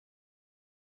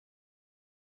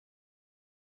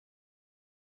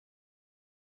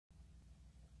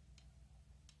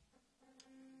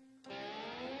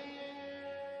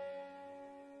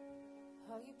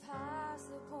you past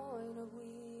the point of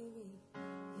weary?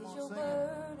 Is your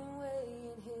burden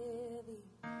weighing heavy?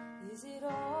 Is it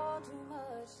all too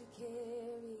much to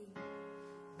carry?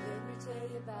 Let me tell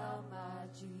you about my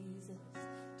Jesus.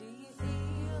 Do you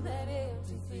feel that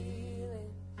empty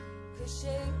feeling? 'Cause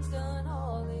shame's done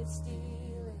all it's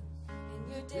stealing, and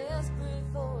you're desperate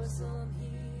for some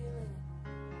healing.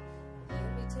 Let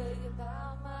me tell you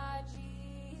about my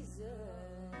Jesus.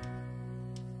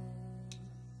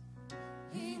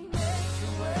 He makes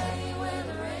a way where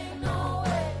there ain't no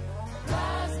way,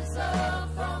 rises up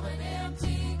from an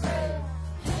empty grave.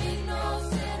 Ain't no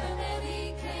sinner that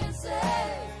he can't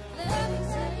save. Let me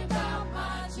tell you about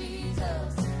my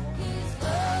Jesus. His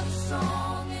love is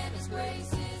strong and his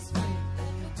grace is free.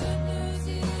 The good news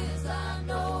is I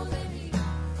know that he can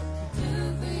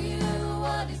do for you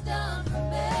what he's done for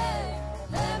me.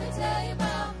 Let me tell you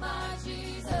about my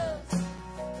Jesus.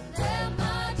 Let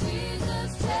my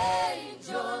Jesus change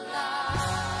your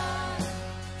life.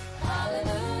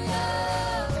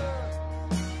 Hallelujah.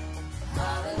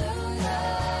 Hallelujah.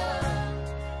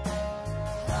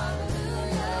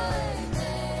 Hallelujah.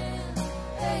 Amen.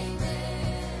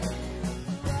 Amen.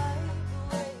 Wipe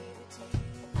away the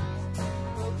tears,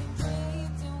 broken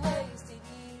dreams and wasted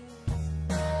years.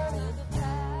 Tell the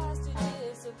past to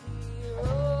disappear.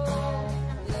 Oh,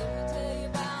 let me tell you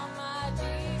about my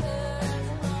Jesus.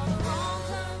 All the wrong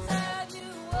turns that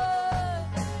you would,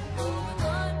 what would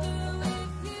one do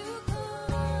if you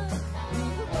could? He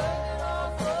would work it all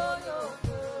for your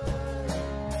good.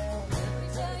 Let me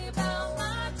tell you about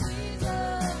my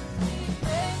Jesus. He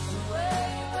makes a way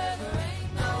where there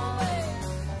ain't no way,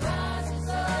 rises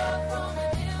up from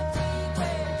an empty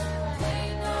grave.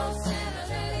 Ain't no sinner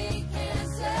that he can't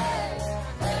save.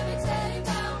 Let me tell you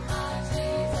about my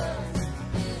Jesus.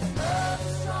 His love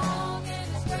is strong and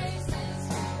his grace is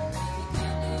free. The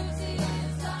good news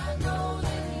is I know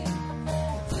that he can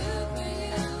do for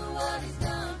you what he's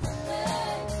done for me.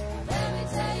 Let me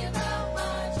tell you about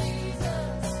my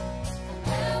Jesus.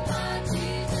 Let my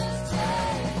Jesus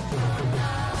change your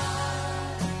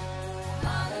life.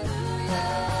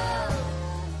 Hallelujah.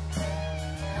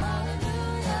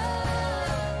 Hallelujah.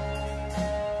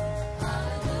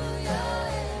 Hallelujah.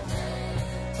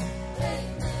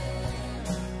 Amen.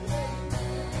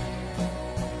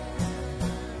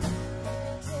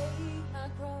 Take my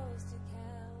cross to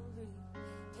Calvary,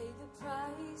 pay the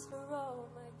price for all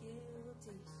my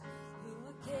guilty. Who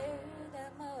would care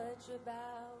that much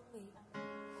about me?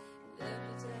 Let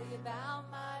me tell you about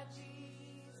my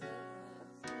Jesus.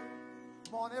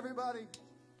 Come on, everybody.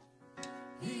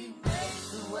 He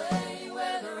makes a way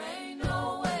where there ain't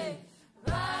no way,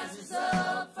 rises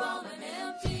up from an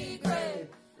empty grave.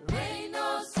 There ain't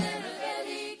no sinner that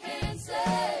he can't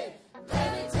save. Let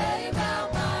me tell you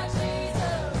about my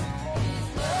Jesus. His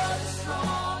love is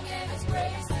strong and his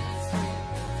grace is free.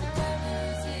 The good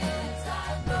news is I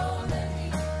know that he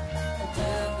can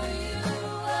do for you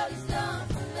what he's done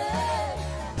for me.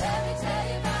 Let me tell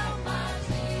you about my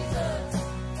Jesus.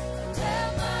 Let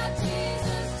my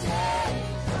Jesus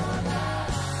change your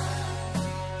life.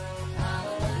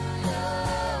 Hallelujah.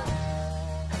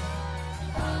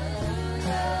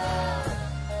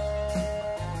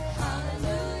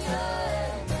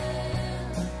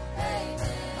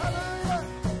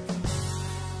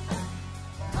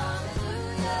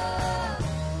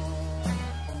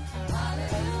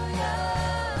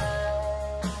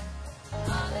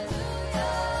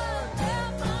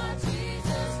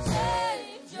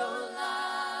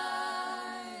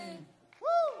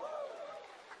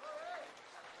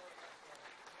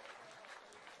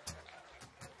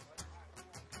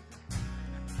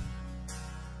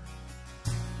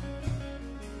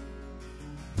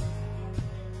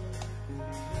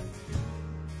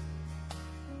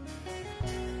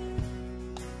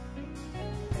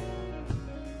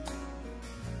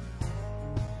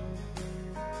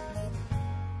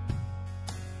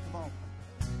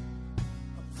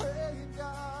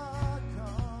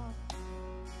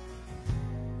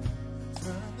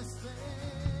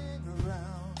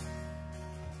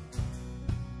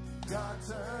 God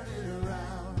turn it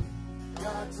around.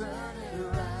 God turn it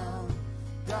around.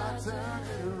 God turn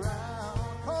it around.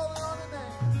 Calling on the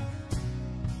name.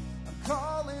 I'm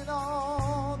calling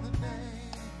on the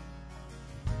name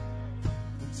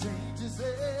that changes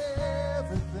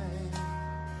everything.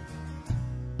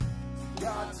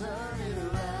 God turn it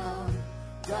around.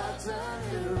 God turn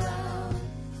it around.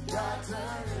 God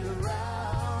turn it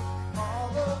around.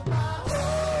 All of my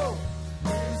hope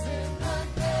is in the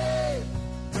name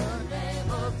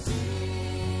of Jesus.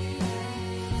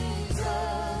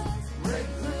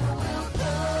 Breakthrough will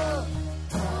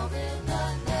come in the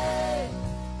name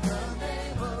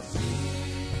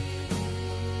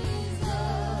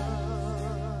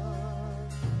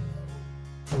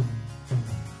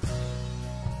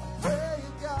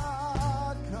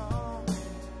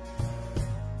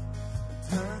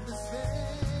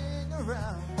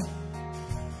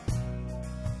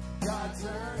God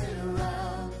turn it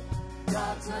around.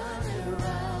 God turn it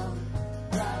around.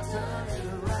 God turn it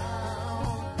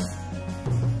around.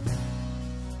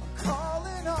 I'm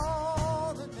calling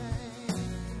on the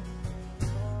name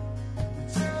that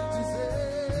changes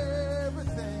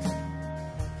everything.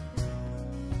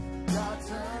 God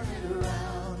turn it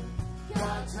around.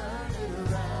 God turn it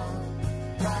around.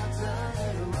 God turn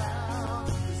it around.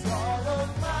 'Cause all of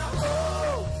my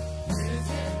hope is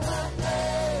in the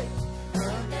name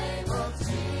of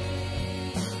Jesus.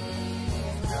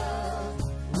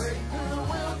 Breakthrough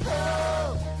will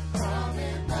come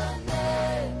in the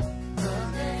name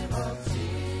of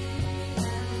Jesus.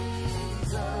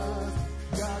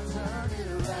 God turn it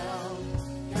around.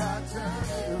 God turn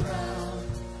it around.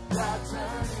 God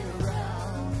turn it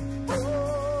around.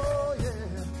 Oh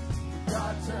yeah.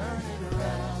 God turn it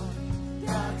around.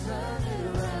 God turn it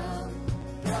around.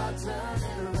 God turn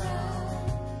it around.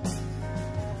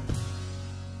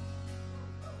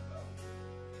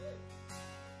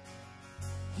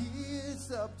 He is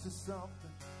up to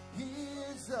something. He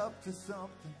is up to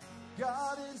something.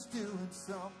 God is doing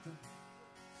something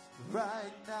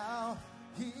right now.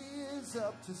 He is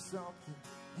up to something.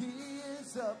 He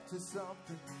is up to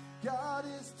something. God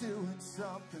is doing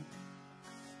something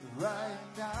right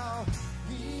now.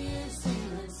 He is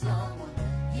healing someone.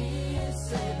 He is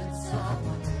saving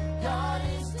someone. God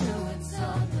is doing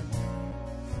something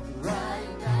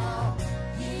right now.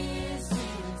 He is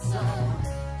healing someone.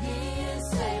 He is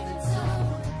saving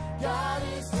someone. God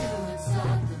is doing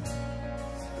something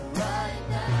right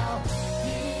now.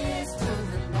 He is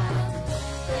moving mountains,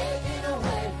 making a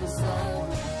way for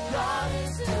someone. God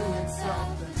is doing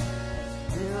something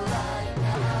right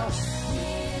now. He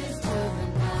is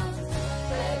moving mountains,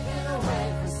 making a way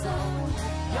for someone.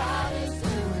 God is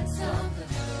doing something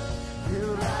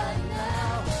right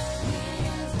now. He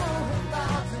is moving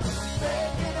mountains,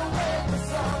 making a way for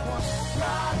someone.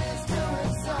 God is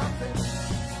doing something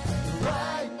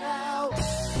right now.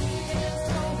 He is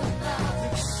moving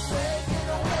mountains, making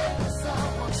a way for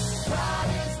someone. God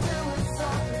is doing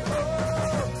something.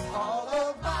 Oh, all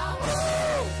of my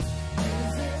hope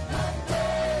is in the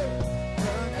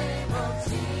name of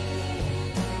Jesus.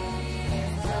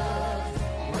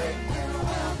 Breakthrough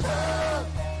will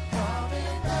come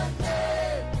in the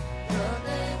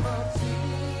name of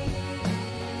Jesus.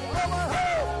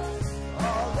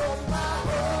 All of my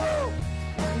hope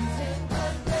is in the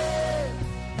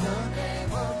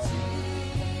name of Jesus.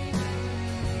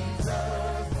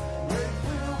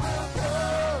 Breakthrough will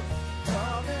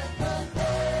come in the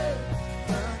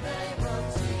name of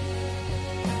Jesus.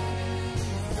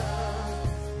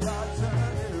 God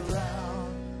turn it around.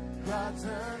 God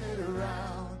turn it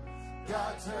around.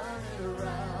 God turn it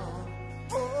around.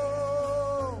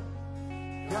 Oh,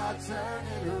 God turn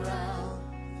it around.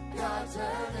 God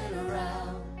turn it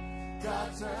around. God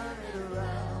turn it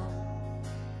around.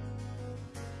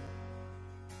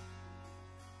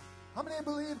 How many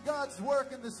believe God's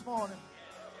working this morning?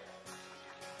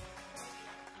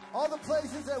 All the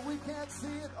places that we can't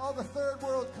see it, all the third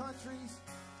world countries,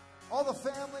 all the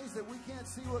families that we can't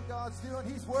see what God's doing,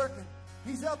 He's working.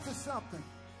 He's up to something.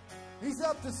 He's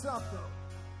up to something.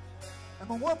 And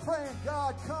when we're praying,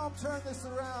 God, come turn this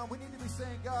around, we need to be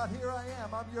saying, God, here I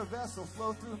am. I'm your vessel.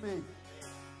 Flow through me.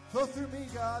 Flow through me,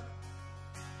 God.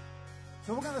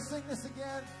 So we're going to sing this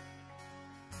again.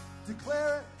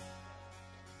 Declare it.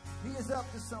 He is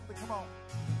up to something. Come on.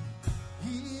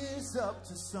 He is up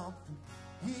to something.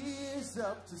 He is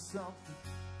up to something.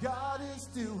 God is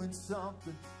doing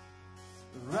something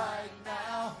right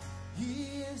now.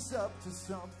 He is up to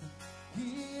something.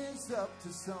 He is up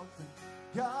to something.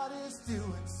 God is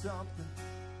doing something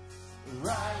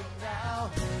right now.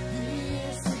 He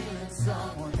is healing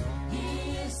someone.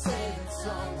 He is saving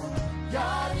someone.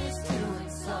 God is doing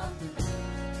something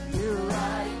here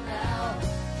right now.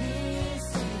 He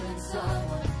is healing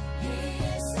someone. He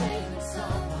is saving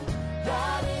someone.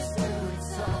 God is doing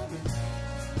something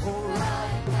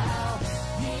right now.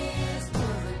 He is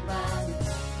moving mountains,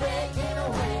 making a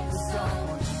way for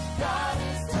someone. God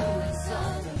is doing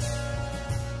something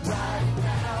right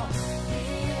now. He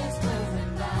is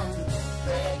moving mountains,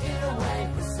 making a way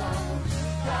for someone.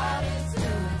 God is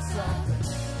doing something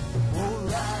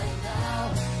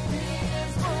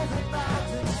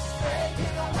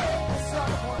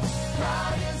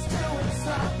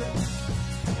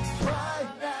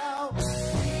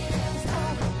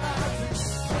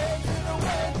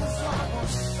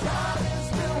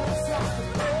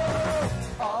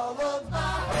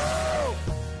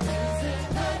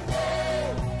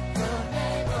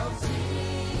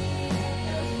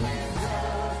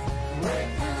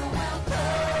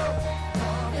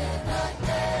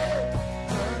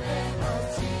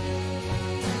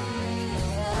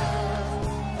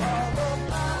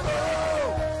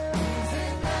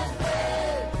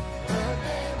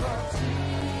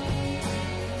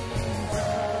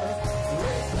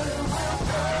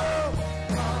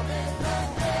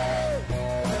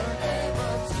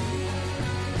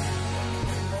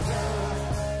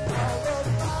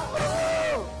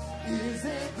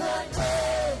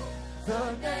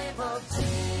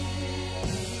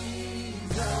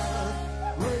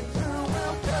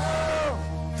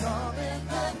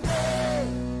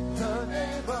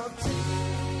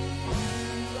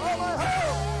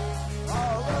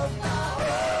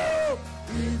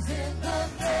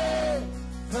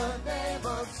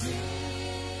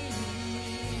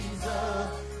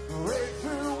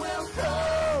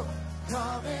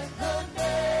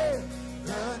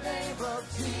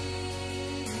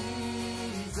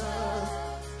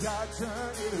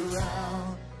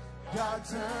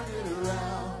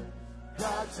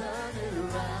God, turn it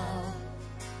around.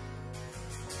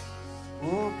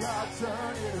 Oh, God,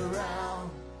 turn it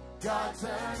around. God,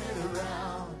 turn it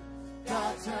around.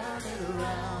 God, turn it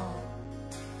around.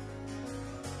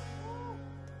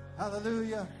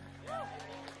 Hallelujah.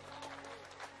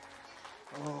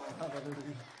 Oh,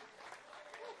 hallelujah.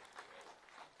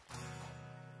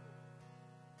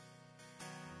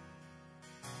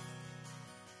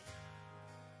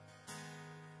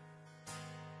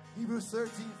 Hebrews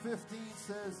 13:15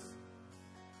 says,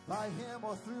 by him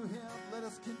or through him, let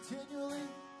us continually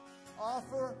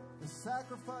offer the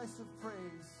sacrifice of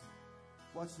praise.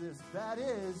 Watch this. That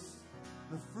is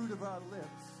the fruit of our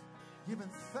lips, giving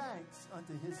thanks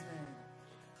unto his name.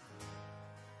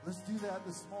 Let's do that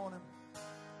this morning.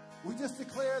 We just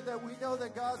declared that we know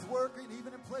that God's working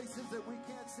even in places that we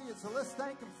can't see it. So let's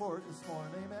thank him for it this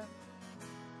morning. Amen.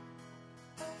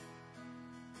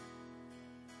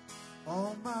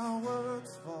 All my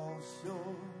words fall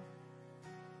short.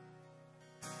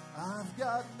 I've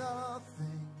got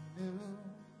nothing new.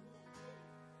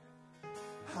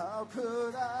 How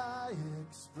could I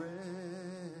express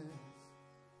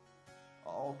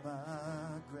all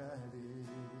my gratitude?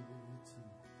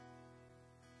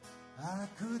 I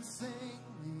could sing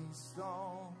these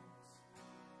songs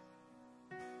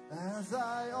as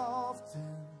I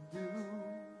often do,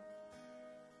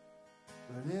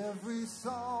 but every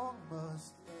song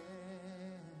must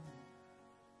end,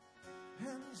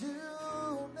 and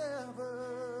you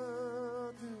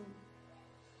never do.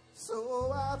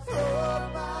 So I throw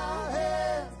up my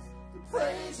hands to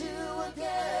praise you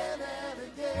again and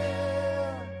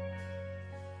again,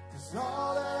 'cause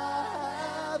all that I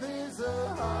have is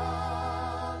a hallelujah,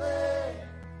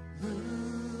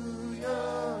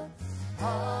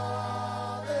 hallelujah.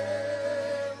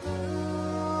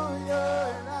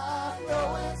 And I know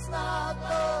it's not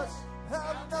much,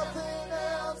 have nothing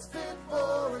else fit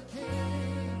for a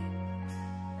king,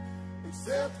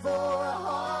 except for a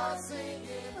heart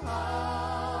singing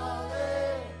hallelujah,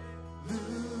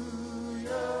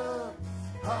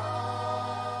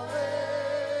 hallelujah.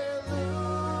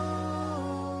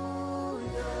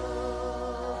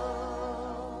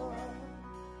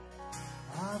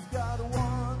 I've got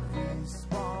one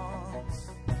response,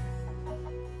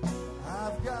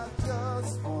 I've got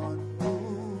just one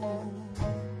move.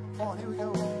 Come on, here we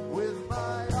go. With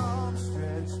my arms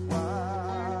stretched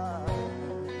wide,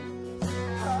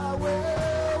 I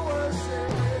will worship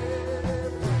you.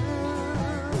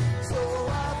 So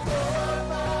I throw up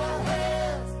my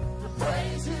hands to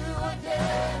praise you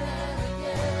again and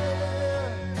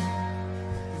again,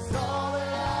 'cause all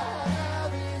that I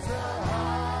have is a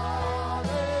hallelujah,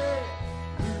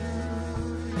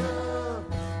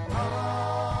 hallelujah.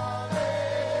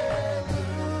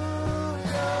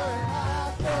 And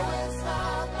I know it's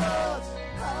not much,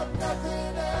 I've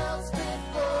nothing else fit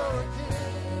for a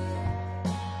king,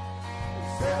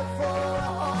 except for a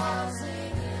heart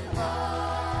singing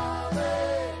hallelujah,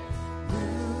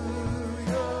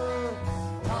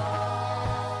 hallelujah.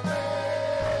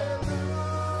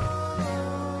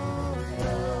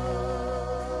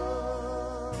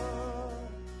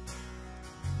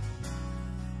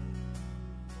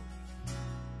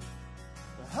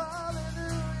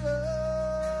 Hallelujah.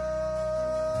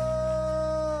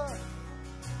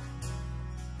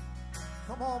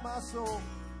 Come on, my soul.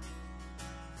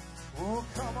 Oh,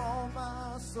 come on,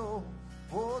 my soul.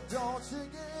 Oh, don't you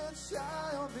get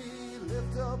shy on me.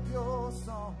 Lift up your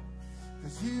song,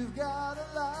 'cause you've got a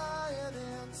lion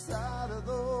inside of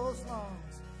those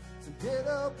lungs. So get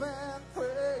up and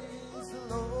praise the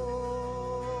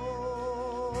Lord.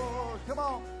 Come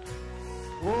on.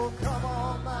 Oh, come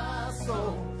on, my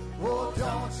soul. Oh,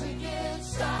 don't you get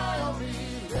shy on me.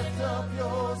 Lift up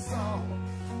your song,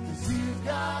 'cause you've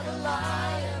got a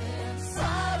lion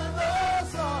inside of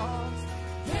those arms.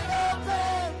 Get up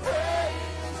and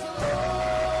praise the Lord.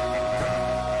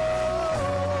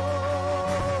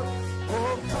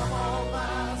 Oh, come on,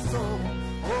 my soul.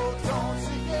 Oh, don't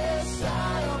you get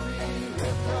shy on me.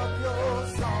 Lift up your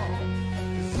song,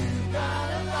 'cause you've got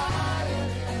a lion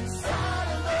inside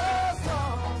of those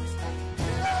arms.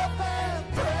 Get up and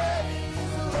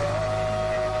praise the Lord.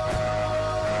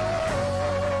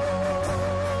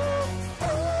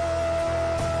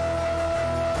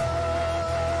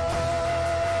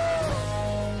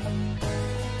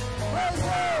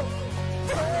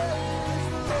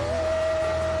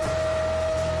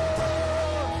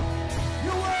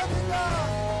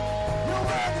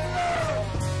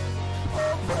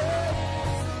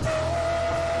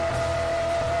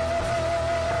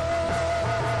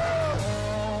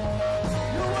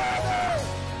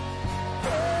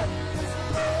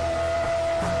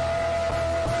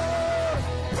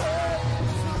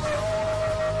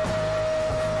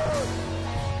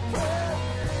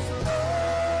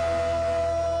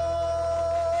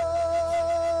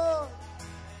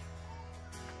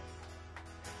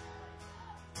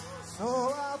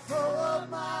 throw up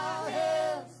my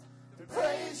hands to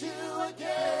praise you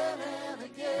again and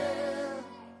again.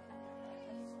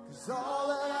 'Cause all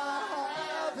that I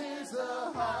have is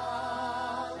a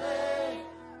hallelujah,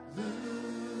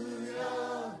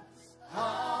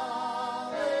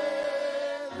 hallelujah.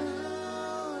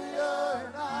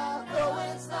 And I know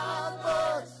it's not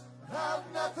much, but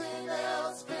I've nothing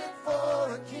else fit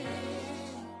for a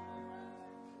king,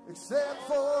 except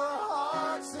for a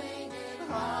heart singing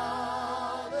hallelujah,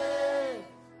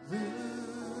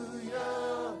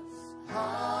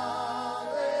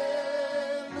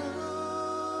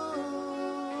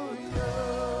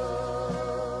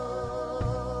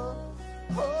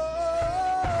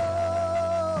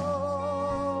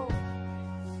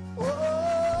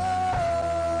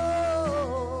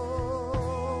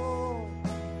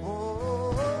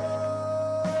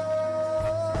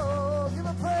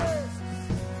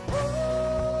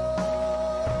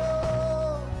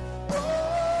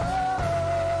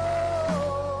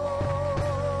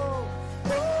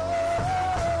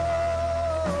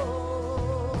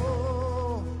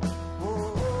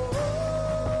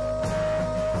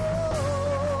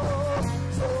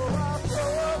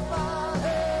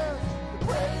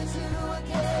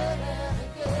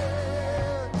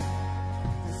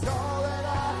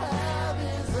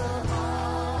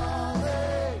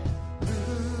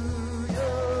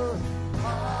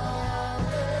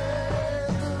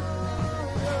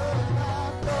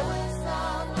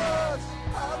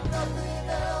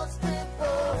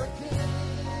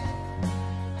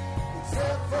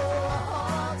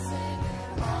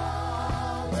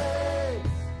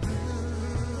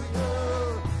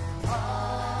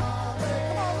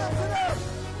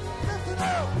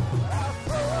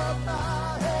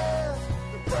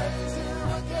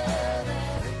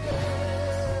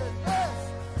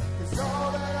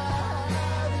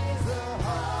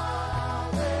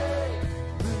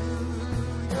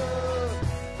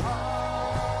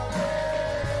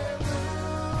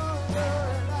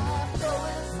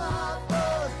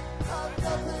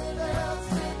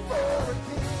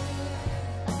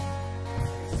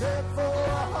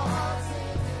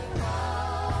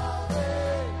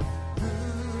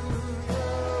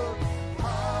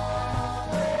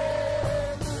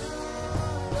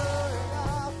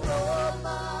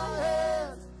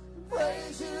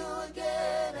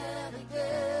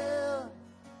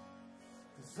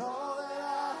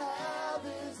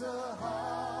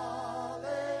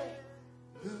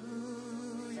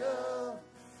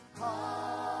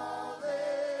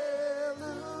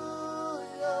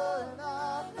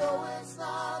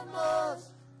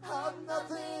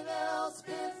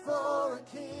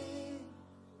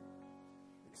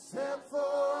 except for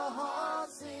a heart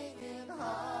singing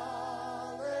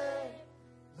hallelujah,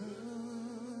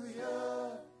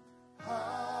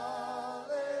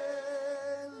 hallelujah.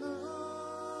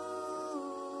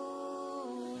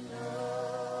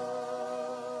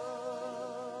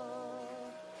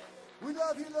 We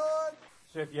love you, Lord.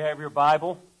 So if you have your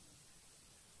Bible,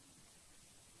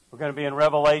 we're going to be in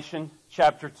Revelation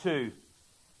chapter 2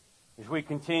 as we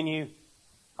continue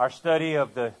our study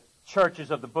of the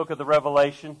churches of the book of the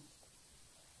Revelation,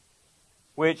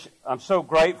 which I'm so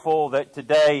grateful that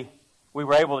today we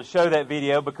were able to show that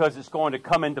video because it's going to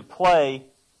come into play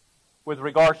with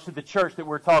regards to the church that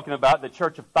we're talking about, the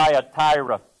church of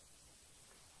Thyatira.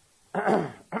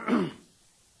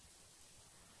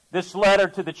 This letter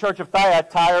to the church of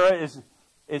Thyatira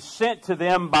is sent to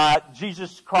them by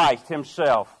Jesus Christ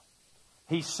himself.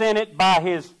 He sent it by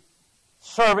his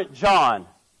servant John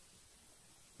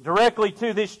directly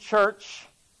to this church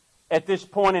at this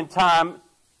point in time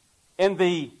in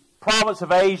the province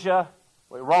of Asia,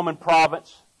 Roman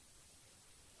province.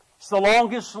 It's the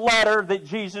longest letter that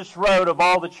Jesus wrote of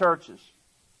all the churches.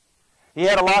 He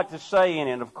had a lot to say in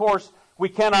it. Of course, we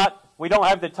don't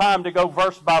have the time to go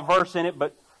verse by verse in it,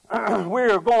 but we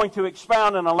are going to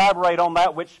expound and elaborate on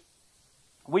that which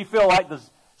we feel like the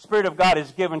Spirit of God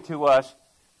has given to us,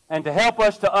 and to help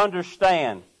us to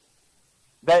understand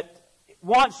that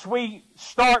once we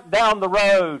start down the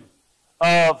road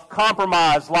of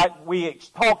compromise like we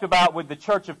talked about with the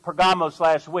church of Pergamos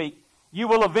last week, you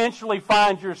will eventually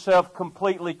find yourself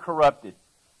completely corrupted.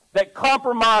 That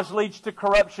compromise leads to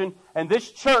corruption, and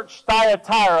this church,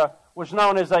 Thyatira, was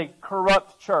known as a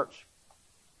corrupt church.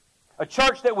 A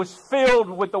church that was filled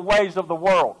with the ways of the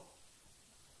world,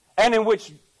 and in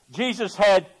which Jesus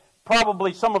had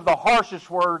probably some of the harshest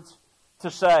words to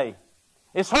say.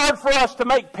 It's hard for us to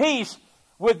make peace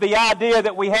with the idea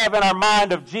that we have in our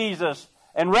mind of Jesus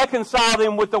and reconcile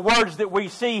them with the words that we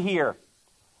see here.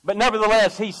 But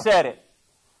nevertheless, he said it.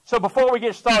 So before we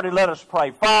get started, let us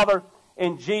pray. Father,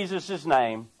 in Jesus'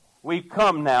 name, we've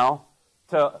come now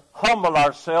to humble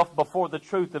ourselves before the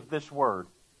truth of this word.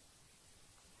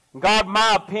 God,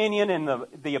 my opinion and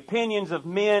the opinions of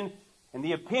men and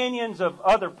the opinions of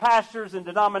other pastors and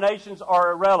denominations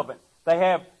are irrelevant. They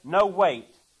have no weight.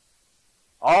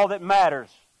 All that matters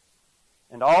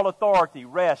and all authority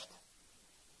rests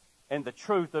in the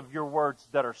truth of your words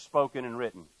that are spoken and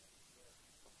written.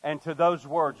 And to those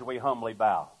words we humbly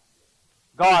bow.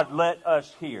 God, let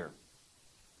us hear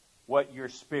what your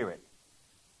Spirit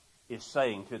is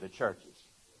saying to the churches.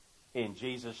 In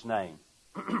Jesus' name,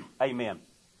 amen.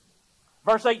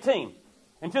 Verse 18,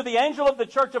 and to the angel of the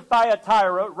church of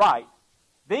Thyatira write,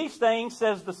 these things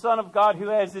says the Son of God who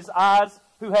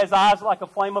has eyes like a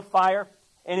flame of fire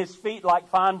and his feet like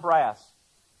fine brass.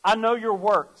 I know your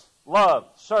works, love,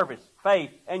 service,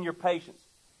 faith, and your patience.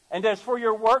 And as for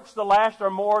your works, the last are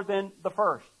more than the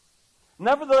first.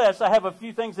 Nevertheless, I have a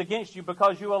few things against you,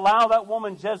 because you allow that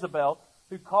woman Jezebel,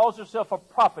 who calls herself a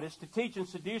prophetess, to teach and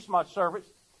seduce my servants,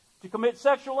 to commit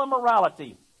sexual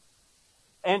immorality,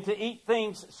 and to eat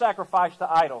things sacrificed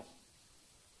to idols.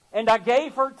 And I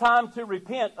gave her time to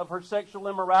repent of her sexual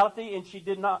immorality, and she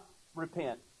did not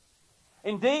repent.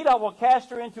 Indeed, I will cast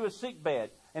her into a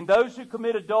sickbed, and those who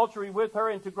commit adultery with her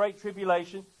into great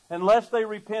tribulation, unless they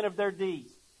repent of their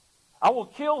deeds. I will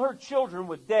kill her children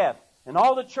with death, and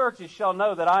all the churches shall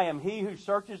know that I am he who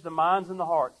searches the minds and the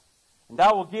hearts. And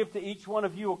I will give to each one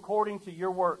of you according to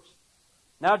your works.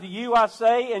 Now to you I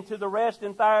say, and to the rest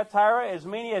in Thyatira, as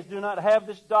many as do not have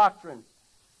this doctrine,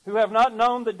 who have not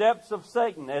known the depths of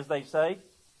Satan, as they say,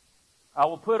 I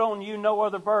will put on you no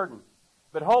other burden.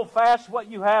 But hold fast what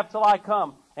you have till I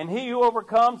come. And he who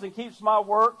overcomes and keeps my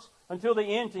works until the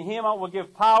end, to him I will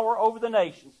give power over the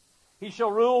nations. He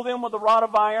shall rule them with a rod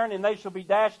of iron, and they shall be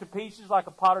dashed to pieces like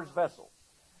a potter's vessel.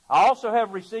 I also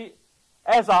have received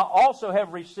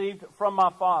from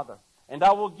my Father, and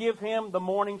I will give him the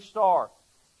morning star.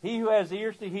 He who has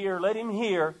ears to hear, let him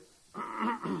hear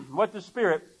what the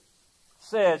Spirit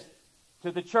says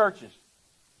to the churches.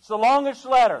 It's the longest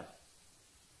letter.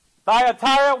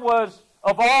 Thyatira was,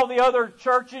 of all the other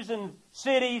churches and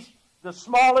cities, the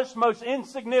smallest, most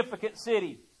insignificant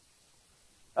city.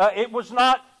 It was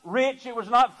not rich, it was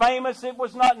not famous, it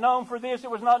was not known for this,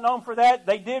 it was not known for that.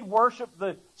 They did worship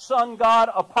the sun god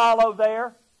Apollo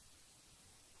there.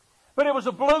 But it was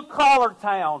a blue-collar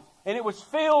town, and it was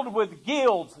filled with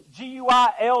guilds,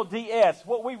 G-U-I-L-D-S,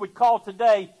 what we would call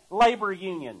today labor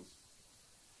unions.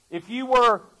 If you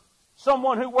were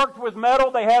someone who worked with metal,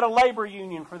 they had a labor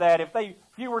union for that. If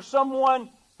you were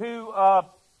someone who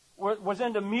was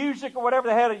into music or whatever,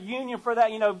 they had a union for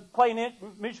that, playing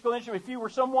musical instruments. If you were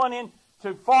someone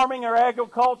into farming or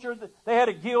agriculture, they had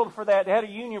a guild for that. They had a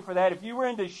union for that. If you were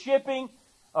into shipping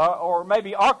or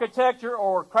maybe architecture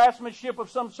or craftsmanship of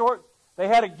some sort, they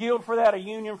had a guild for that, a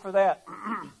union for that.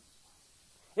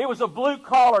 It was a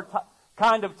blue-collar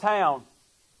kind of town.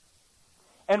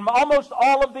 And almost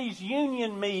all of these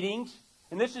union meetings,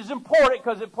 and this is important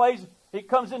because it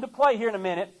comes into play here in a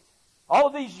minute, all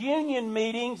of these union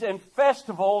meetings and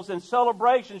festivals and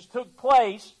celebrations took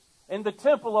place in the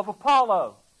temple of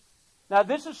Apollo. Now,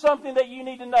 this is something that you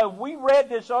need to know. We've read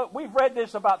this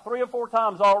about 3 or 4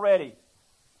 times already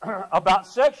about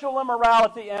sexual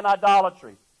immorality and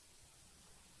idolatry.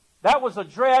 That was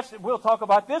addressed, we'll talk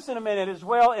about this in a minute as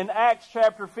well, in Acts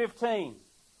chapter 15.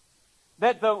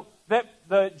 That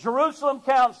the Jerusalem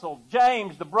council,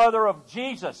 James, the brother of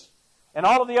Jesus, and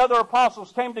all of the other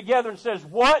apostles came together and says,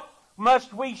 what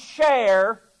must we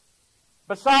share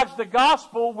besides the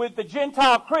gospel with the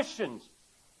Gentile Christians?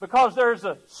 Because there's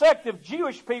a sect of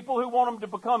Jewish people who want them to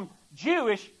become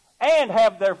Jewish and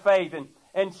have their faith.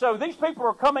 And so these people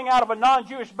are coming out of a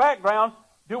non-Jewish background.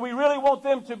 Do we really want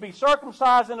them to be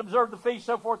circumcised and observe the feast,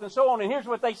 so forth and so on? And here's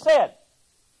what they said.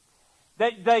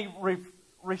 That they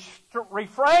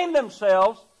refrained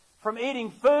themselves from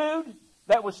eating food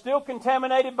that was still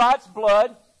contaminated by its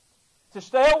blood, to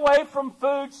stay away from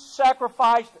foods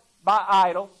sacrificed by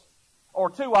idols or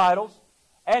to idols,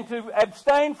 and to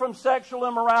abstain from sexual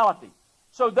immorality.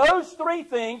 So those 3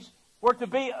 things were to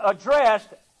be addressed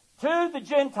to the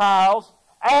Gentiles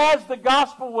as the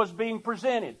gospel was being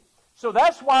presented. So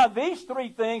that's why these 3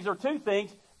 things, or 2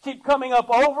 things, keep coming up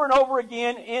over and over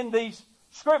again in these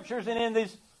scriptures and in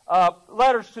these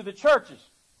letters to the churches.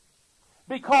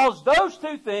 Because those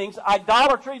 2 things,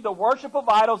 idolatry, the worship of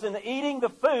idols, and the eating the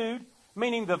food,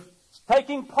 meaning the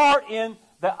taking part in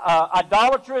the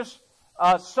idolatrous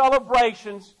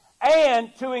celebrations,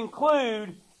 and to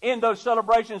include in those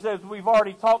celebrations, as we've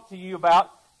already talked to you about,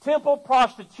 temple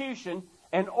prostitution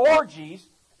and orgies,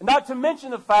 not to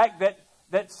mention the fact that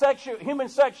human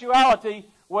sexuality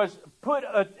was put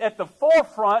at the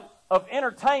forefront of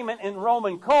entertainment in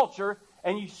Roman culture,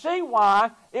 and you see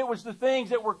why it was the things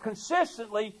that were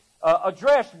consistently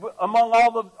addressed among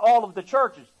all of the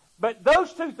churches. But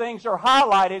those two things are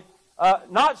highlighted,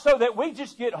 not so that we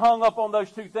just get hung up on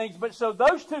those two things, but so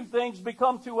those two things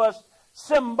become to us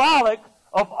symbolic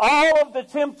of all of the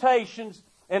temptations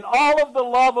and all of the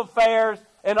love affairs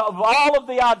and of all of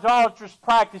the idolatrous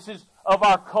practices of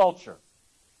our culture.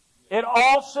 It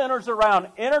all centers around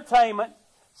entertainment,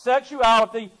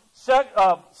 sexuality,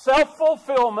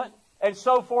 self-fulfillment, and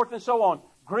so forth and so on.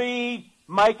 Greed,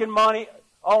 making money,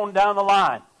 on down the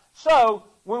line. So,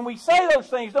 when we say those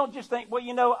things, don't just think, well,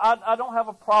 you know, I don't have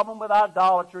a problem with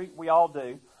idolatry. We all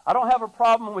do. I don't have a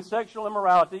problem with sexual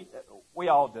immorality. We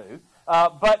all do.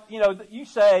 But, you know, you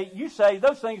say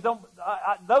those things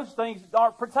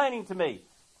aren't pertaining to me.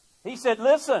 He said,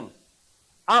 listen,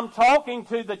 I'm talking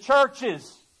to the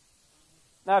churches.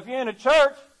 Now, if you're in a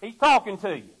church, he's talking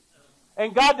to you.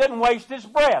 And God doesn't waste his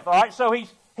breath, all right? So he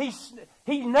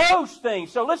knows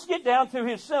things. So let's get down to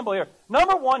his symbol here.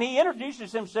 Number one, he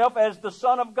introduces himself as the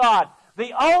Son of God.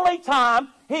 The only time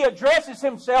he addresses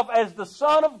himself as the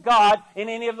Son of God in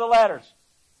any of the letters.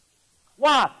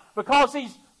 Why? Because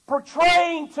he's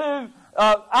portraying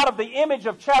out of the image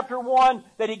of chapter 1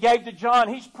 that he gave to John,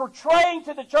 he's portraying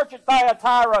to the church at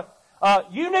Thyatira,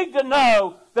 you need to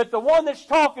know that the one that's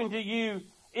talking to you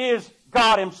is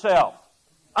God himself.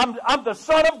 I'm the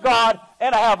Son of God,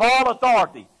 and I have all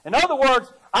authority. In other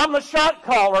words, I'm the shot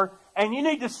caller, and you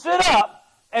need to sit up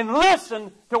and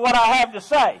listen to what I have to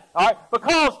say. All right?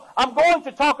 Because I'm going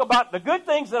to talk about the good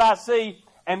things that I see,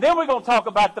 and then we're going to talk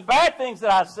about the bad things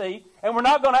that I see, and we're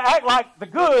not going to act like the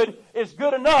good is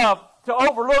good enough to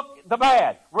overlook the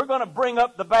bad. We're going to bring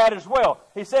up the bad as well.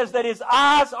 He says that his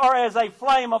eyes are as a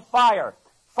flame of fire.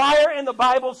 Fire in the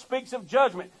Bible speaks of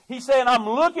judgment. He's saying, I'm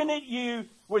looking at you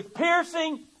with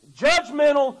piercing,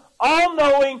 judgmental,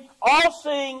 all-knowing,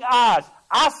 all-seeing eyes.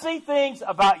 I see things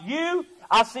about you.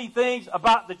 I see things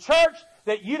about the church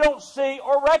that you don't see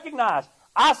or recognize.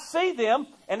 I see them,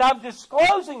 and I'm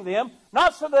disclosing them,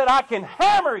 not so that I can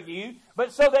hammer you,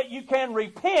 but so that you can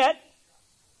repent,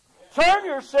 turn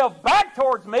yourself back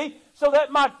towards me, so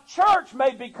that my church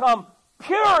may become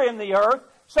pure in the earth,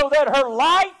 so that her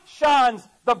light shines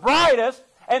the brightest,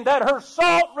 and that her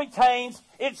salt retains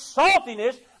its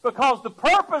saltiness, because the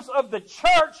purpose of the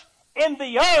church in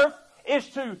the earth is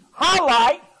to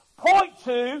highlight, point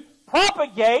to,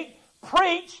 propagate,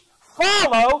 preach,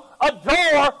 follow,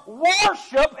 adore,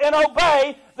 worship, and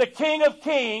obey the King of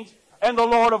Kings and the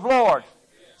Lord of Lords.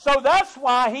 So that's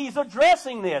why he's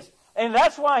addressing this. And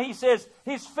that's why he says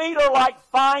his feet are like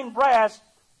fine brass,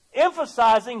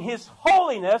 emphasizing his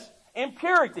holiness and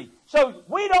purity. So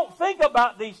we don't think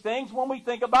about these things when we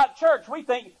think about church. We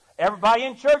think everybody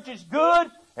in church is good.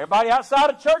 Everybody outside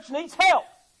of church needs help.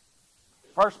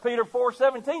 1 Peter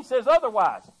 4:17 says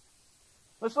otherwise.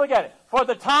 Let's look at it. For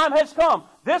the time has come.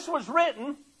 This was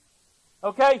written,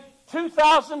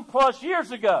 2,000 plus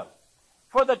years ago.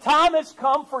 For the time has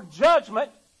come for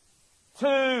judgment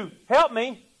to, help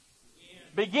me,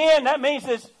 begin. That means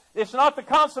it's not the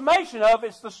consummation of,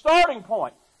 it's the starting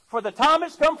point. For the time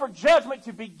has come for judgment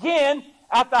to begin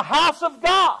at the house of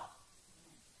God.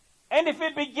 And if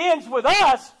it begins with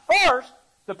us first,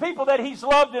 the people that he's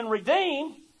loved and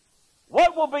redeemed,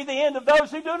 what will be the end of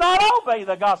those who do not obey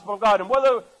the gospel of God? And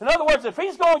in other words, if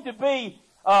he's going to be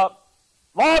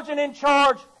large and in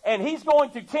charge, and he's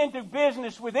going to tend to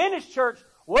business within his church,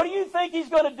 what do you think he's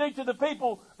going to do to the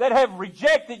people that have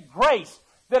rejected grace,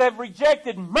 that have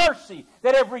rejected mercy,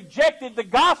 that have rejected the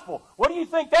gospel? What do you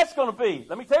think that's going to be?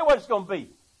 Let me tell you what it's going to be.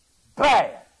 Bad.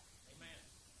 Amen.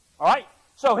 All right?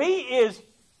 So he is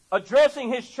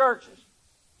addressing his churches.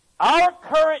 Our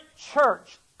current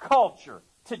church culture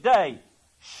today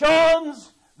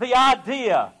shuns the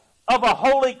idea of a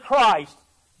holy Christ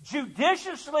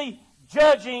judiciously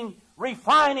judging,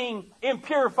 refining, and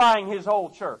purifying his whole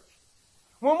church.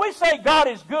 When we say God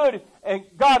is good and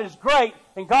God is great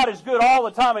and God is good all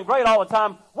the time and great all the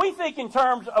time, we think in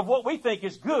terms of what we think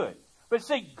is good. But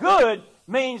see, good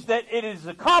means that it is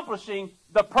accomplishing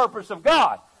the purpose of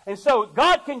God. And so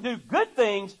God can do good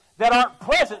things that aren't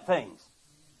pleasant things.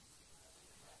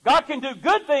 God can do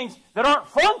good things that aren't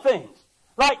fun things.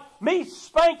 Like me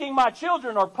spanking my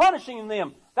children or punishing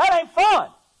them. That ain't fun.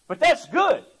 But that's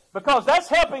good. Because that's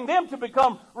helping them to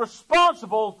become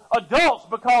responsible adults.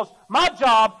 Because my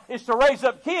job is to raise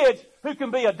up kids who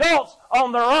can be adults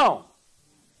on their own.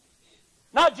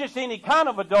 Not just any kind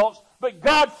of adults, but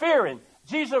God-fearing,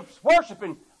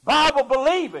 Jesus-worshiping,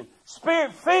 Bible-believing,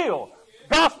 Spirit-filled,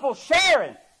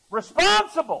 gospel-sharing,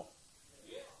 responsible.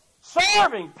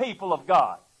 Serving people of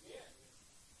God.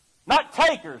 Not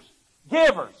takers,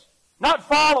 givers, not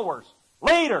followers,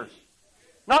 leaders,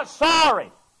 not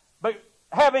sorry, but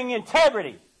having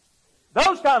integrity.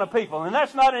 Those kind of people, and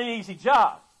that's not an easy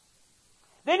job.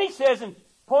 Then he says in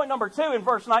point number 2 in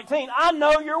verse 19, I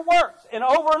know your works. And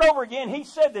over again he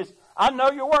said this, I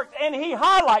know your works. And he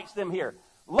highlights them here.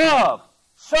 Love,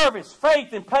 service,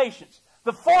 faith, and patience.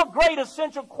 The 4 great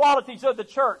essential qualities of the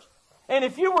church. And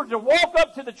if you were to walk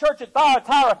up to the church at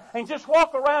Thyatira and just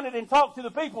walk around it and talk to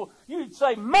the people, you'd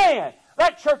say, man,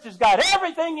 that church has got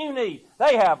everything you need.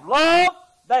 They have love,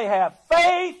 they have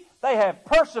faith, they have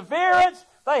perseverance,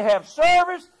 they have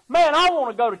service. Man, I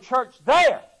want to go to church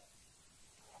there.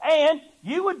 And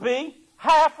you would be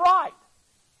half right.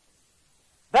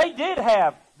 They did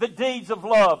have the deeds of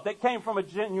love that came from a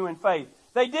genuine faith.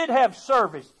 They did have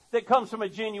service that comes from a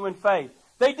genuine faith.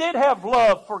 They did have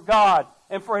love for God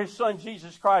and for His Son,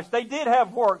 Jesus Christ. They did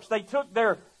have works. They took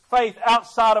their faith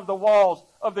outside of the walls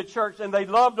of the church, and they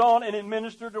loved on and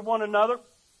administered to one another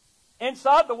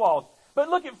inside the walls. But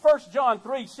look at 1 John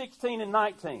 3:16 and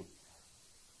 19.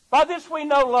 By this we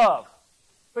know love.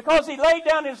 Because He laid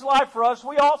down His life for us,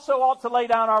 we also ought to lay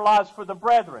down our lives for the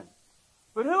brethren.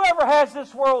 But whoever has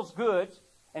this world's goods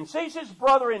and sees his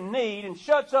brother in need and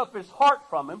shuts up his heart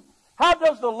from him, how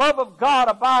does the love of God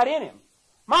abide in him?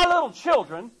 My little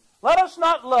children, let us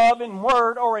not love in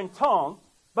word or in tongue,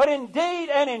 but in deed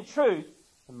and in truth.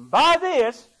 And by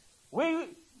this we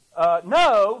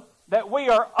know that we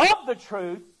are of the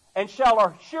truth and shall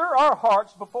assure our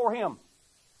hearts before Him.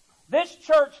 This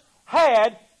church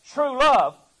had true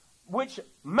love, which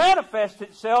manifests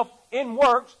itself in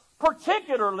works,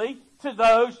 particularly to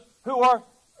those who are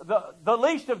the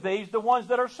least of these, the ones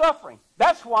that are suffering.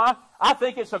 That's why I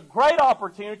think it's a great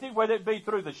opportunity, whether it be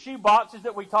through the shoe boxes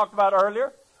that we talked about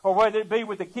earlier, or whether it be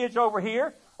with the kids over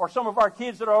here, or some of our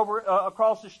kids that are over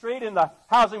across the street in the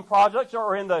housing projects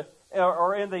or in the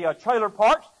trailer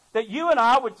parks, that you and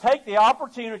I would take the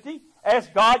opportunity, as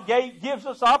God gives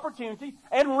us opportunity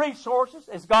and resources,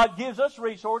 as God gives us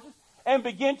resources, and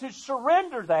begin to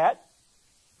surrender that,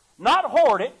 not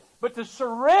hoard it, but to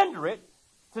surrender it,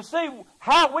 to see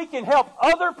how we can help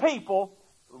other people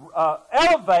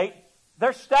elevate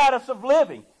their status of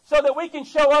living, so that we can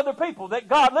show other people that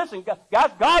God, listen,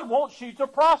 guys, God wants you to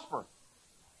prosper.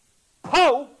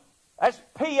 Po, that's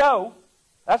P-O,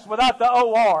 that's without the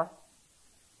O-R.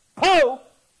 Po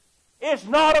is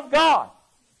not of God.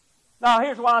 Now,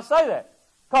 here's why I say that.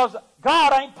 Because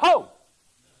God ain't Po.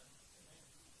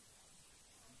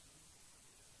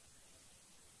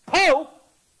 Po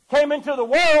came into the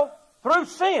world through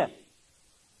sin,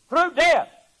 through death.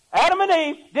 Adam and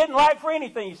Eve didn't lack for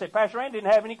anything. You say, Pastor Randy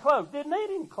didn't have any clothes. Didn't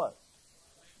need any clothes.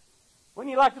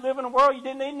 Wouldn't you like to live in a world you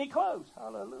didn't need any clothes?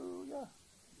 Hallelujah.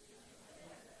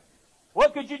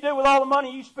 What could you do with all the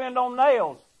money you spend on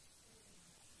nails,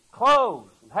 clothes,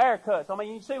 and haircuts? I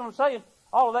mean, you see what I'm saying?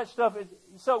 All of that stuff.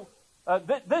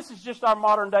 This is just our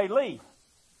modern day leaf.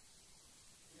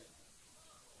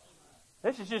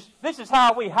 This is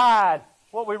how we hide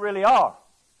what we really are.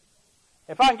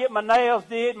 If I can get my nails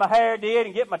did, my hair did,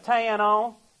 and get my tan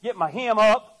on, get my hem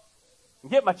up,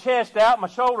 and get my chest out, my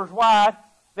shoulders wide,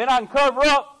 then I can cover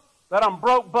up that I'm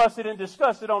broke, busted, and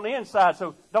disgusted on the inside.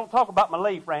 So don't talk about my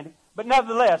leaf, Randy. But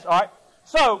nevertheless, all right.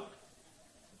 So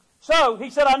he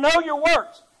said, I know your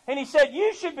works. And he said,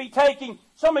 you should be taking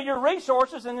some of your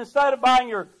resources, and instead of buying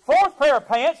your 4th pair of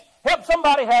pants, help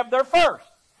somebody have their 1st.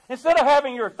 Instead of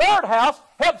having your 3rd house,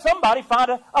 help somebody find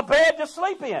a bed to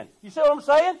sleep in. You see what I'm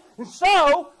saying? And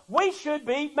so, we should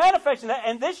be manifesting that.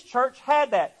 And this church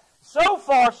had that. So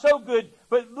far, so good.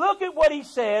 But look at what he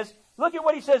says. Look at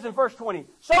what he says in verse 20.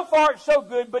 So far, it's so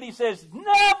good, but he says,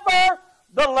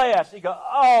 nevertheless. He goes,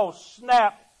 oh,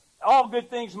 snap. All good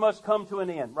things must come to an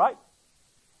end, right?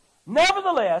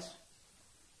 Nevertheless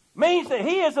means that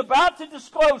he is about to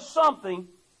disclose something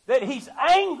that he's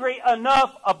angry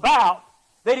enough about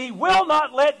that he will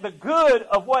not let the good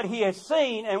of what he has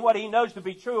seen and what he knows to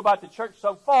be true about the church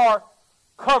so far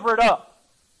cover it up.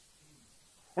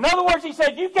 In other words, he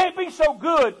said, you can't be so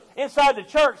good inside the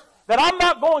church that I'm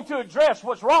not going to address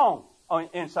what's wrong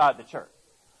inside the church.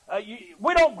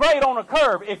 We don't grade on a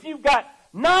curve. If you've got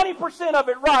 90% of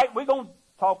it right, we're going to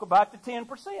talk about the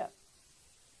 10%.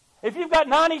 If you've got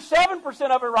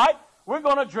 97% of it right, we're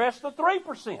going to address the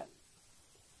 3%.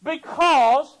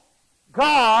 Because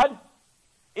God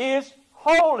is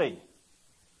holy.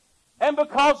 And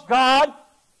because God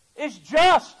is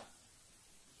just.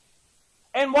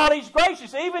 And while He's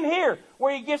gracious, even here,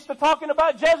 where He gets to talking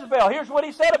about Jezebel, here's what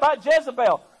He said about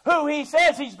Jezebel, who He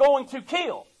says He's going to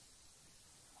kill.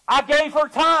 I gave her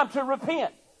time to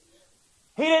repent.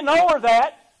 He didn't owe her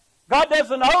that. God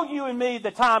doesn't owe you and me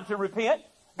the time to repent.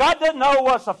 God doesn't owe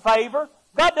us a favor.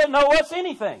 God doesn't owe us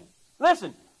anything.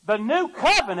 Listen, the new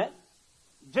covenant,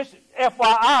 just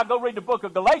FYI, go read the book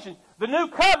of Galatians. The new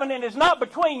covenant is not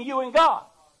between you and God.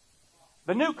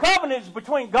 The new covenant is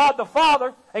between God the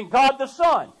Father and God the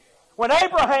Son. When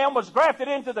Abraham was grafted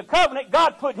into the covenant,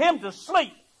 God put him to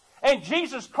sleep. And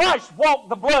Jesus Christ walked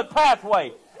the blood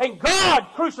pathway. And God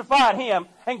crucified him.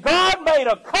 And God made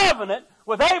a covenant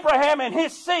with Abraham and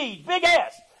his seed. Big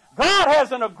S. God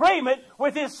has an agreement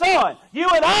with his Son. You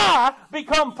and I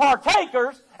become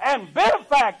partakers and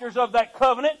benefactors of that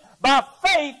covenant by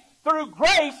faith through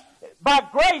grace, by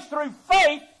grace through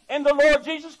faith in the Lord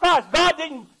Jesus Christ. God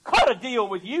didn't cut a deal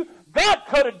with you. God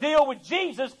cut a deal with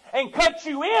Jesus and cut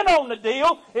you in on the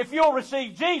deal if you'll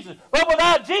receive Jesus. But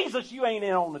without Jesus, you ain't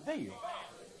in on the deal.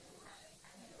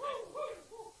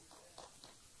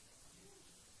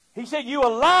 He said, you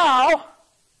allow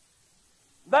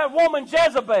that woman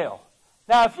Jezebel.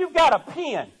 Now, if you've got a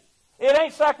pen, it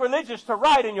ain't sacrilegious to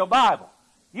write in your Bible.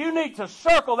 You need to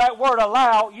circle that word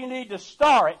allow. You need to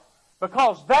star it,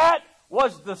 because that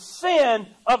was the sin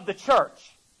of the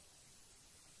church.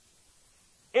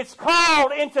 It's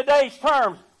called, in today's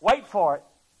terms, wait for it,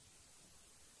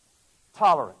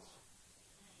 tolerance.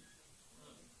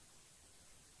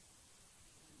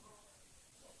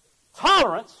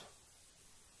 Tolerance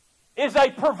is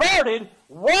a perverted,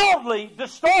 worldly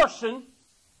distortion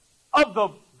of the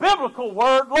biblical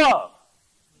word love.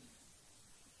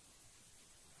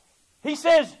 He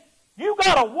says, you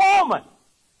got a woman.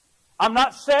 I'm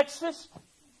not sexist.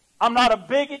 I'm not a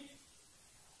bigot.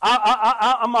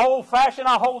 I'm old-fashioned.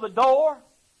 I hold the door.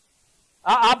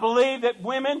 I believe that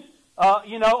women,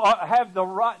 have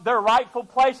their rightful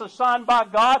place assigned by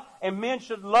God, and men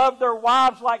should love their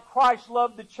wives like Christ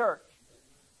loved the church.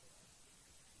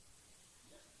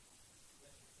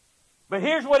 But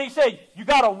here's what he said. You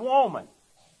got a woman.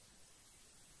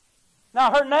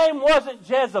 Now, her name wasn't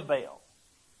Jezebel.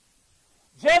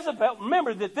 Jezebel,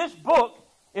 remember that this book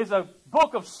is a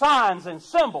book of signs and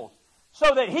symbols,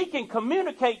 so that he can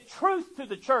communicate truth to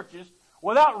the churches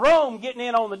without Rome getting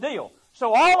in on the deal.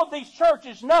 So all of these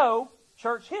churches know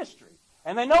church history.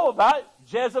 And they know about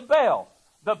Jezebel,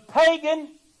 the pagan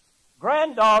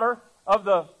granddaughter of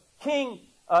the king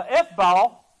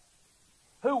Ethbaal,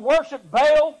 who worshipped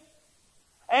Baal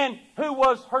and who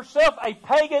was herself a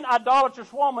pagan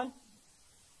idolatrous woman,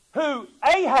 who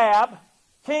Ahab,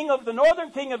 king of the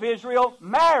northern king of Israel,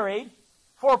 married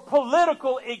for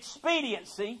political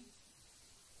expediency.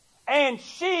 And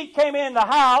she came in the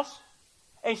house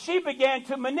and she began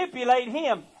to manipulate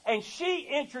him. And she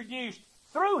introduced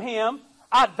through him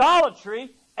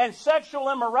idolatry and sexual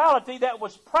immorality that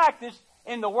was practiced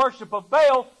in the worship of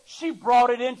Baal. She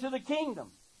brought it into the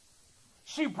kingdom.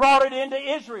 She brought it into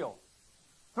Israel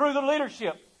through the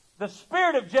leadership. The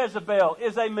spirit of Jezebel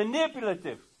is a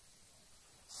manipulative,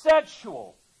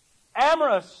 sexual,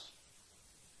 amorous,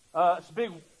 it's a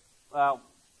big,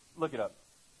 look it up.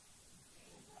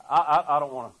 I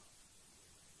don't want to.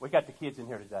 We got the kids in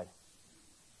here today.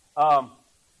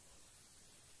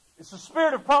 It's a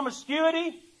spirit of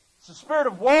promiscuity. It's a spirit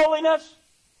of worldliness.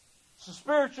 It's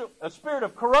a spirit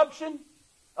of corruption,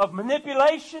 of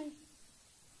manipulation,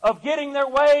 of getting their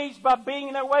ways by being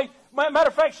in their ways. Matter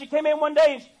of fact, she came in one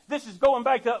day, and this is going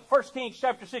back to 1 Kings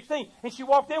chapter 16, and she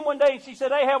walked in one day and she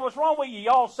said, Ahab, what's wrong with you?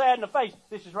 Y'all sad in the face.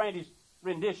 This is Randy's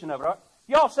rendition of it, right?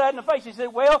 Y'all sad in the face. He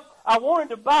said, well, I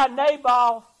wanted to buy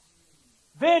Nabal's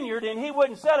vineyard and he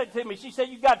wouldn't sell it to me. She said,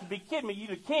 you got to be kidding me. You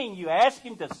the king. You asked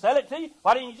him to sell it to you?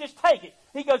 Why didn't you just take it?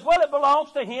 He goes, well, it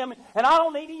belongs to him and I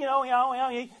don't need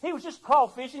it. He was just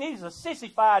crawfishing. He's a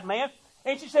sissified man.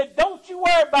 And she said, don't you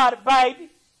worry about it, baby.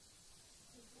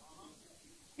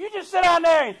 You just sit down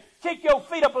there and kick your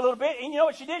feet up a little bit. And you know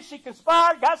what she did? She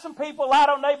conspired, got some people, lied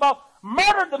on Nabal,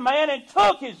 murdered the man and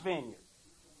took his vineyard.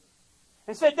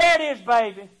 And said, there it is,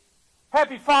 baby.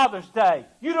 Happy Father's Day.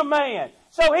 You the man.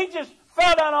 So he just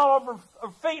fell down all over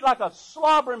her feet like a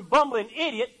slobbering, bumbling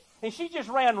idiot. And she just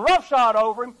ran roughshod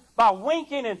over him by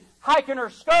winking and hiking her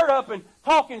skirt up and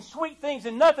talking sweet things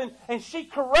and nothing. And she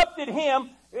corrupted him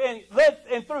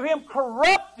and through him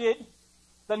corrupted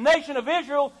the nation of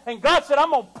Israel. And God said,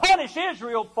 I'm going to punish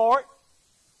Israel for it.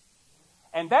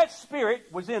 And that spirit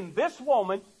was in this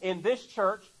woman in this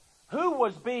church who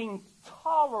was being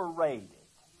tolerated.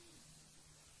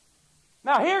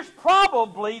 Now, here's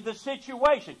probably the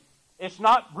situation. It's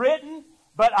not written,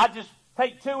 but I just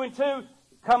take 2 and 2,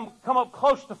 come up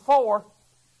close to 4.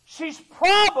 She's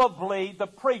probably the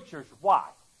preacher's wife.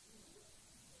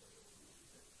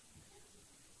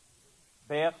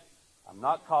 Beth, I'm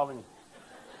not calling you.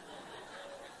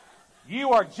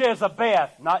 You are Jezebel,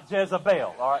 not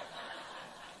Jezebel, all right?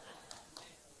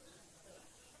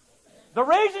 The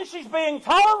reason she's being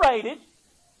tolerated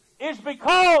is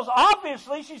because,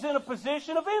 obviously, she's in a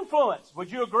position of influence. Would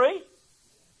you agree?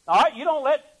 All right, you don't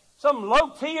let some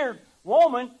low-tiered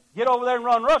woman get over there and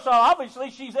run roughshod.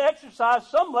 Obviously, she's exercised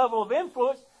some level of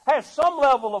influence, has some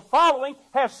level of following,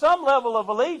 has some level of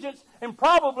allegiance, and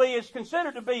probably is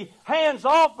considered to be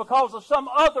hands-off because of some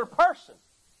other person.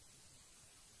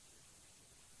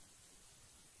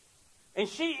 And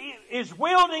she is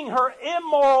wielding her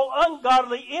immoral,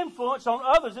 ungodly influence on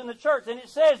others in the church. And it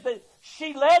says that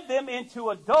she led them into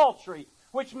adultery,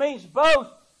 which means both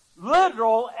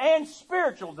literal and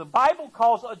spiritual. The Bible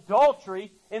calls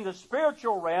adultery in the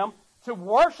spiritual realm to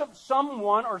worship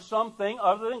someone or something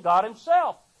other than God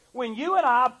Himself. When you and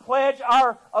I pledge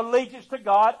our allegiance to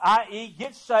God, i.e.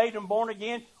 get saved and born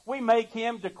again, we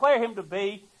declare Him to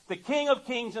be the King of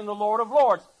Kings and the Lord of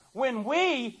Lords. When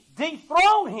we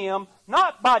dethrone Him,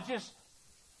 not by just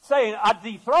saying, I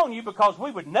dethrone you, because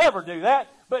we would never do that,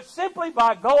 but simply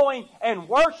by going and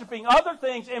worshiping other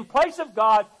things in place of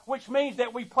God, which means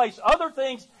that we place other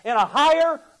things in a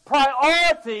higher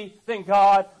priority than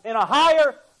God, in a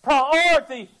higher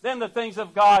priority than the things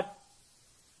of God.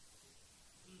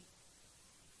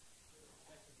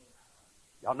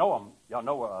 Y'all know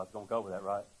where I was going to go with that,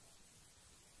 right?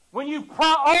 When you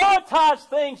prioritize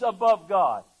things above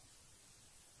God,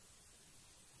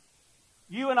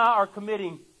 you and I are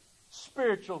committing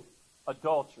spiritual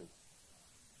adultery,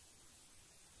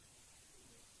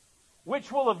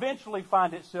 which will eventually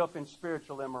find itself in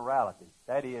spiritual immorality.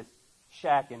 That is,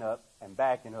 shacking up and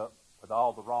backing up with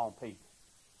all the wrong people.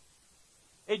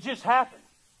 It just happens.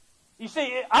 You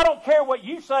see, I don't care what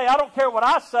you say. I don't care what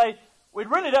I say. It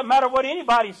really doesn't matter what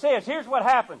anybody says. Here's what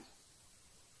happens.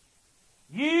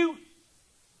 You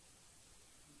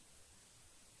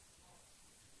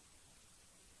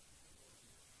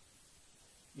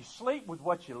sleep with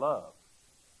what you love.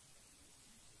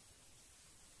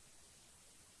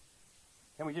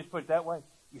 Can we just put it that way?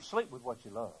 You sleep with what you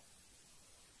love.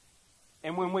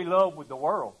 And when we love with the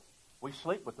world, we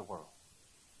sleep with the world.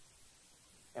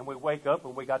 And we wake up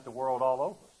and we got the world all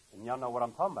over us. And y'all know what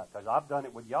I'm talking about, because I've done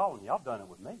it with y'all and y'all done it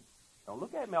with me. Don't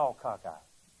look at me all cockeyed.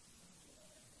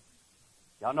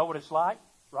 Y'all know what it's like,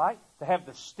 right? To have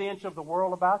the stench of the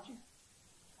world about you.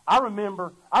 I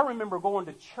remember going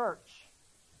to church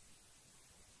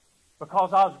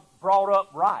because I was brought up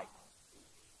right.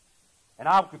 And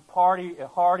I could party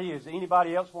hardy as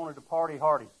anybody else wanted to party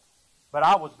hardy. But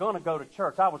I was going to go to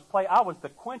church. I was the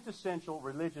quintessential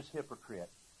religious hypocrite.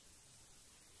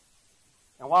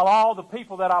 And while all the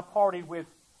people that I partied with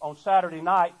on Saturday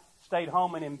night stayed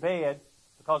home and in bed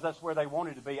because that's where they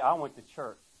wanted to be, I went to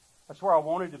church. That's where I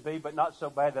wanted to be, but not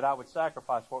so bad that I would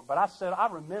sacrifice for it. But I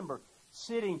remember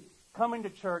coming to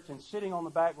church and sitting on the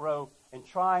back row and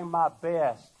trying my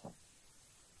best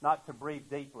not to breathe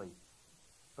deeply,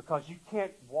 because you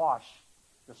can't wash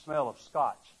the smell of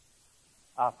scotch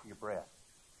off your breath.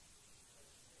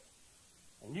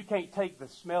 And you can't take the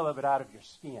smell of it out of your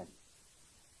skin.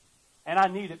 And I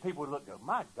knew that people would look and go,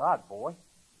 my God, boy,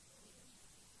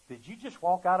 did you just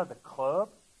walk out of the club?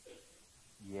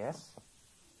 Yes,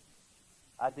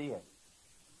 I did.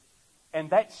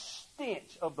 And that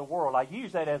stench of the world, I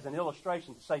use that as an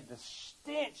illustration to say the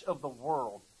stench of the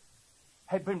world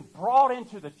had been brought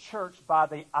into the church by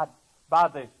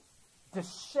the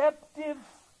deceptive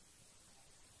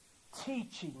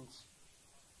teachings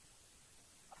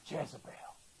of Jezebel.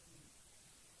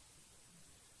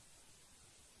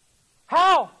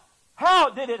 How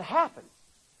did it happen?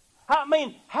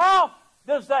 How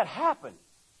does that happen?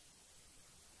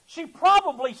 She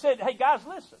probably said, hey guys,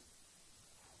 listen.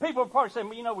 People are probably saying,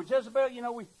 well, with Jezebel,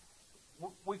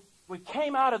 we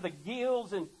came out of the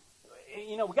guilds and,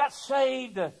 we got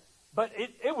saved. But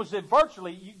it was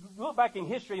virtually, you look back in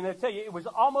history and they'll tell you, it was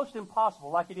almost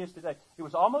impossible, like it is today. It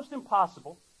was almost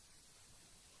impossible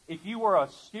if you were a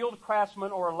skilled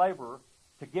craftsman or a laborer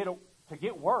to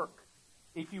get work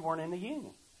if you weren't in the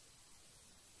union.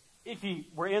 If you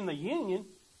were in the union,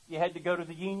 you had to go to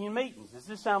the union meetings. Does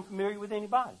this sound familiar with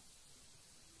anybody?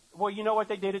 Well, you know what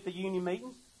they did at the union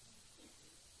meetings?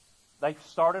 They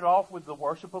started off with the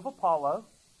worship of Apollo,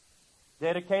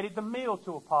 dedicated the meal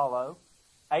to Apollo,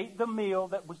 ate the meal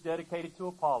that was dedicated to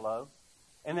Apollo,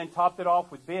 and then topped it off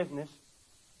with business,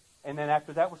 and then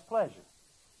after that was pleasure.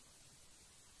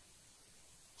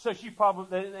 So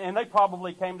they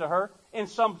probably came to her in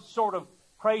some sort of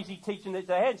crazy teaching that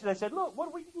they had. So they said, look,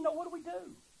 what do we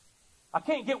do? I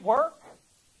can't get work.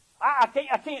 I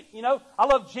can't, I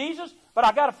love Jesus, but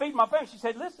I got to feed my family. She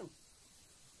said, listen,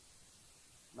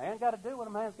 Man got to do what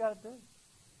a man's got to do.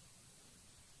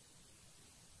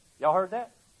 Y'all heard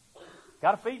that?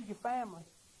 Got to feed your family.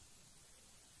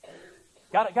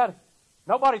 Got to.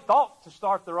 Nobody thought to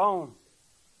start their own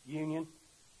union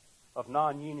of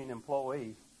non-union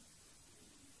employees.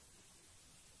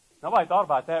 Nobody thought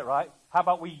about that, right? How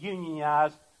about we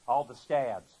unionize all the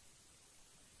scabs?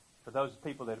 For those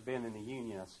people that have been in the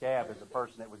union, a scab is a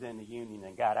person that was in the union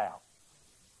and got out.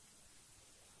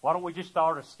 Why don't we just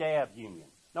start a scab union?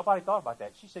 Nobody thought about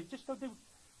that. She said, just go do.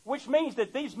 Which means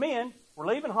that these men were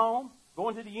leaving home,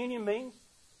 going to the union meetings,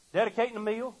 dedicating a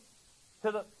meal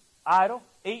to the idol,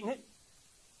 eating it,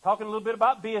 talking a little bit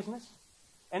about business,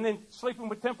 and then sleeping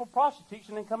with temple prostitutes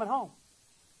and then coming home.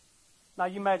 Now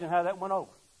you imagine how that went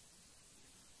over.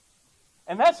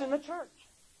 And that's in the church.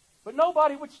 But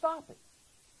nobody would stop it.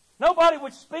 Nobody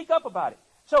would speak up about it.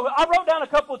 So I wrote down a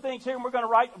couple of things here, and we're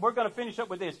going to finish up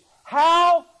with this.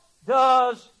 How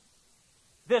does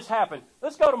this happen?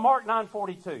 Let's go to Mark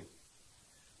 9:42.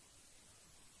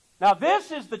 Now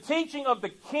this is the teaching of the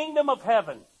kingdom of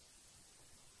heaven.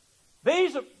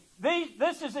 This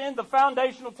is in the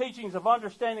foundational teachings of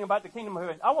understanding about the kingdom of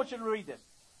heaven. I want you to read this.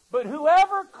 But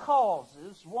whoever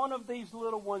causes one of these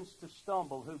little ones to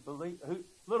stumble,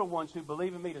 little ones who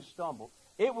believe in me to stumble,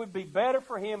 it would be better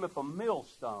for him if a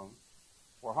millstone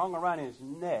were hung around his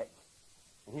neck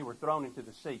and he were thrown into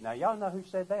the sea. Now, y'all know who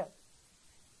said that?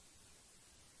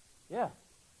 Yeah,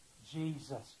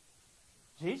 Jesus.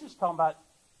 Jesus talking about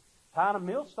tying a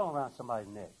millstone around somebody's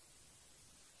neck.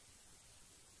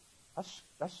 That's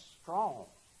strong.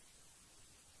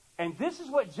 And this is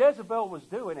what Jezebel was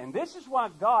doing, and this is why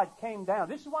God came down.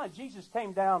 This is why Jesus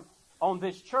came down on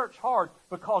this church hard,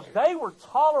 because they were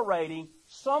tolerating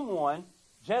someone,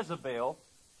 Jezebel,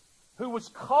 who was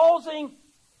causing,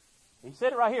 he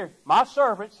said it right here, my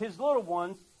servants, his little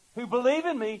ones, who believe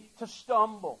in me, to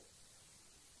stumble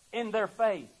in their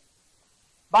faith.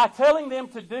 By telling them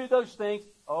to do those things,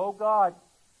 oh God,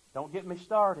 don't get me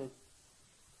started,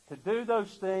 to do those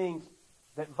things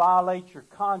that violate your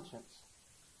conscience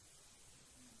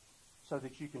so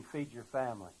that you can feed your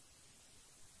family.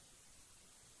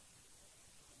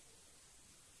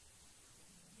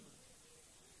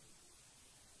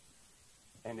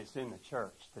 And it's in the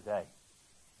church today.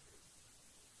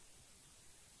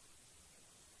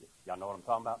 Y'all know what I'm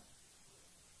talking about?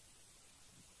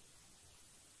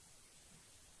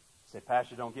 Say,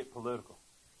 Pastor, don't get political.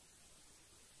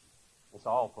 It's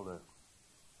all political.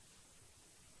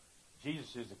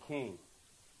 Jesus is a king.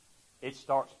 It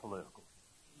starts political.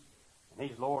 And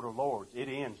he's Lord of Lords. It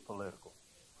ends political.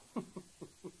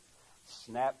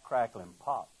 Snap, crackle, and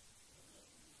pop.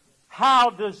 How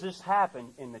does this happen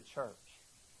in the church?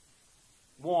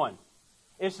 One,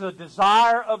 it's the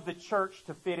desire of the church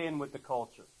to fit in with the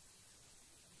culture.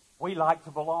 We like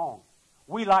to belong.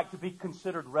 We like to be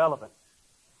considered relevant.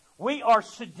 We are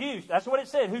seduced. That's what it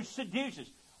said. Who seduces?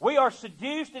 We are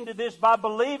seduced into this by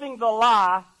believing the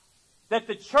lie that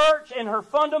the church and her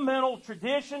fundamental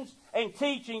traditions and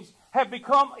teachings have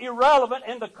become irrelevant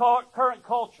in the current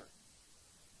culture.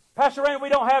 Pastor Randy, we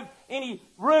don't have any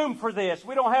room for this.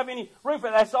 We don't have any room for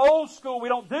that. That's old school. We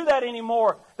don't do that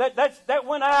anymore. That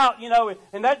went out, you know,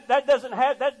 and that doesn't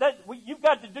have you've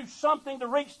got to do something to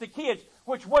reach the kids.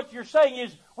 Which what you're saying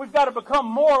is we've got to become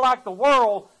more like the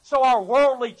world so our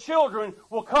worldly children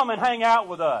will come and hang out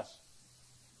with us.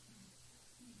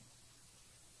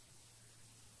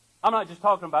 I'm not just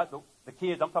talking about the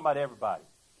kids. I'm talking about everybody.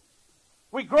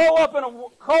 We grow up in a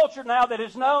culture now that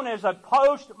is known as a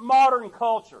postmodern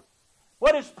culture.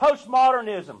 What is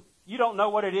postmodernism? You don't know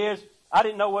what it is. I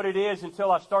didn't know what it is until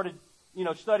I started,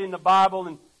 studying the Bible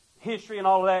and history and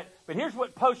all of that. But here's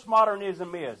what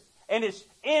postmodernism is. And it's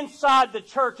inside the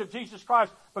church of Jesus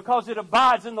Christ because it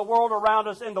abides in the world around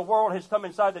us and the world has come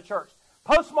inside the church.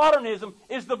 Postmodernism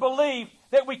is the belief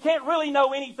that we can't really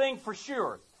know anything for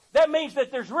sure. That means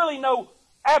that there's really no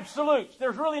absolutes.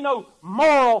 There's really no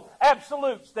moral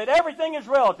absolutes. That everything is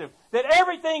relative. That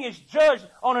everything is judged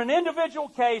on an individual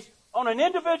case, on an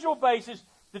individual basis,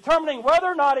 determining whether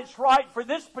or not it's right for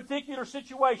this particular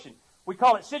situation. We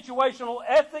call it situational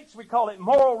ethics. We call it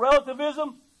moral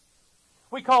relativism.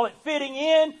 We call it fitting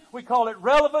in. We call it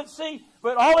relevancy.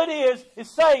 But all it is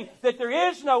saying that there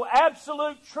is no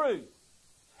absolute truth.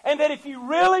 And that if you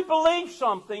really believe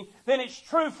something, then it's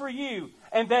true for you.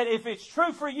 And that if it's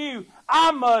true for you, I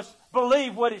must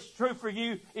believe what is true for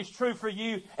you is true for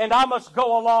you. And I must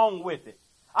go along with it.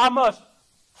 I must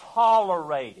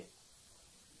tolerate it.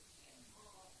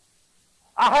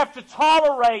 I have to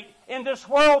tolerate in this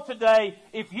world today,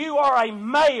 if you are a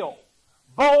male,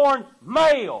 born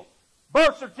male,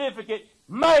 birth certificate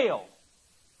male,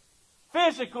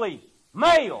 physically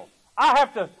Male, I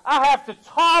have to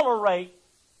tolerate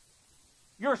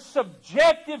your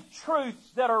subjective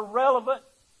truths that are relevant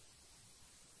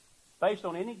based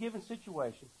on any given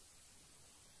situation,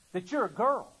 that you're a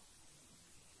girl.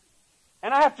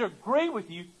 And I have to agree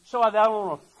with you so that I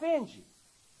don't offend you.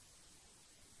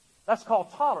 That's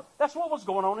called tolerance. That's what was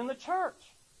going on in the church.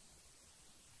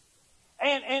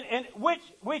 And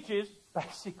which is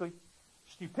basically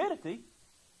stupidity.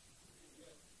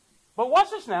 But watch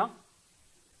this now.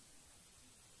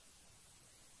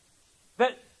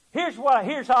 That here's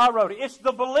how I wrote it. It's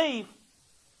the belief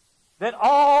that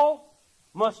all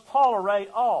must tolerate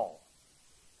all.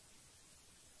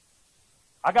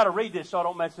 I got to read this so I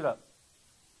don't mess it up.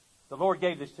 The Lord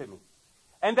gave this to me.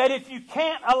 And that if you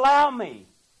can't allow me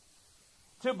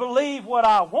to believe what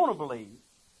I want to believe,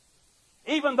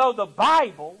 even though the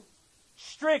Bible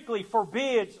strictly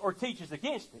forbids or teaches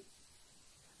against it,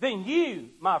 then you,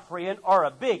 my friend, are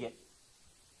a bigot,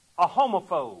 a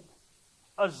homophobe,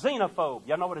 a xenophobe.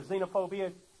 Y'all know what a xenophobe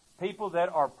is? People that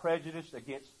are prejudiced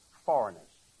against foreigners.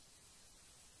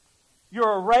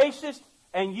 You're a racist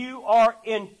and you are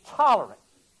intolerant,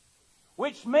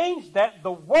 which means that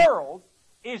the world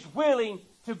is willing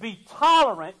to be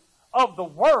tolerant of the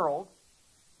world,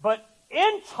 but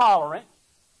intolerant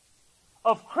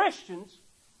of Christians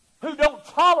who don't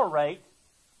tolerate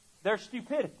their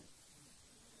stupidity.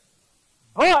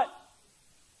 But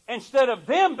instead of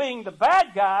them being the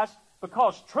bad guys,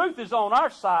 because truth is on our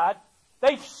side,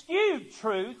 they've skewed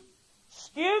truth,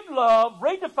 skewed love,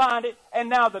 redefined it, and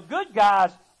now the good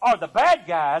guys are the bad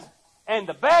guys, and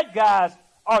the bad guys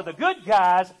are the good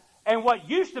guys, and what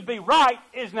used to be right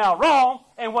is now wrong,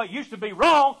 and what used to be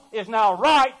wrong is now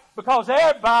right, because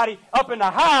everybody up in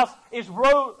the house is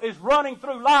running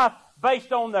through life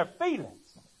based on their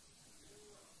feelings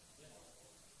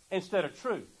instead of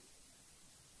truth.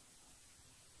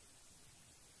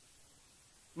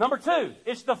 Number two,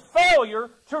 it's the failure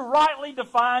to rightly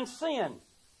define sin.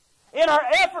 In our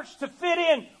efforts to fit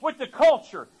in with the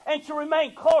culture and to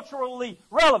remain culturally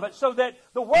relevant so that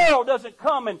the world doesn't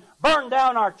come and burn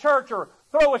down our church or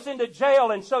throw us into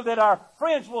jail, and so that our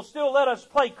friends will still let us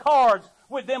play cards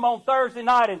with them on Thursday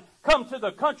night and come to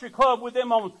the country club with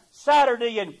them on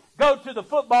Saturday and go to the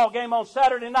football game on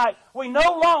Saturday night, we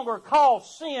no longer call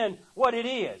sin what it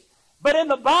is. But in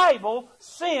the Bible,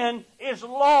 sin is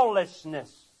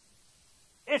lawlessness.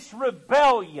 It's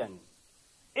rebellion.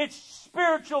 It's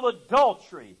spiritual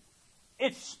adultery.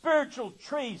 It's spiritual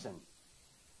treason.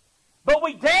 But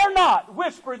we dare not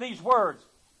whisper these words,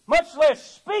 much less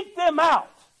speak them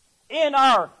out in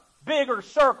our bigger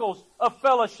circles of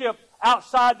fellowship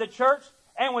outside the church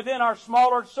and within our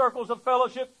smaller circles of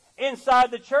fellowship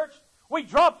inside the church. We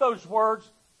drop those words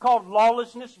called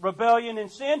lawlessness, rebellion, and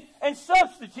sin and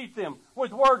substitute them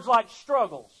with words like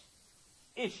struggles,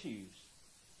 issues,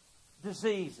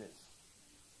 diseases,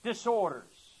 disorders,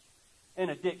 and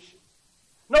addiction.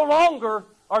 No longer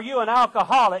are you an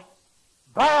alcoholic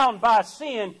bound by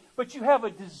sin, but you have a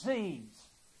disease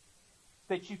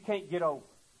that you can't get over.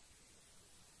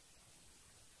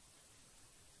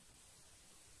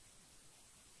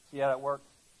 See how that works?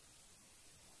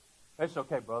 It's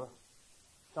okay, brother.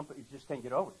 Some people just can't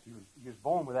get over it. You're just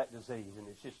born with that disease, and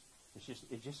it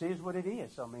just is what it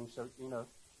is. I mean, so you know.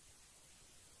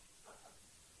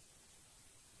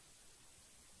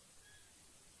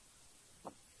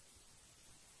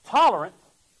 Tolerant,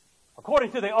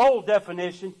 according to the old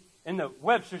definition in the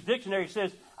Webster's Dictionary,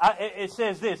 it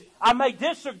says this: I may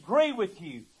disagree with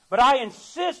you, but I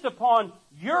insist upon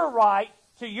your right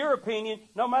to your opinion,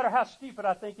 no matter how stupid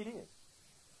I think it is.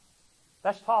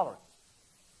 That's tolerance.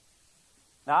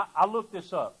 Now, I looked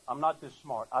this up. I'm not this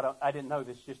smart. I didn't know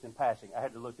this just in passing. I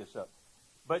had to look this up.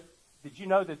 But did you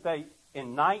know that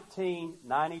in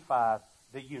 1995,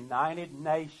 the United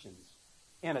Nations,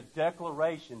 in a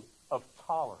declaration of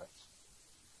tolerance,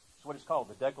 that's what it's called,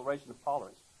 the Declaration of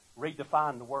Tolerance,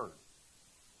 redefined the word.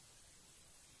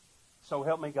 So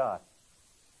help me God.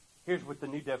 Here's what the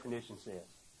new definition says.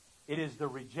 It is the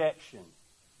rejection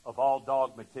of all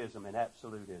dogmatism and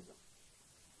absolutism.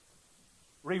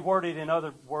 Reworded in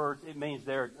other words, it means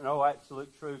there are no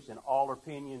absolute truths and all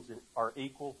opinions are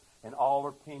equal and all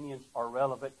opinions are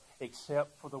relevant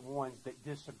except for the ones that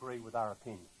disagree with our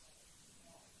opinions.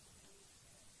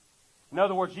 In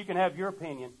other words, you can have your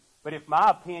opinion, but if my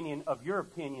opinion of your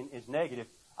opinion is negative,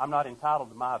 I'm not entitled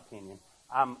to my opinion.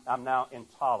 I'm now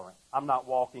intolerant. I'm not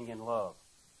walking in love.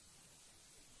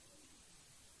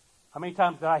 How many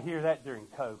times did I hear that during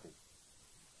COVID?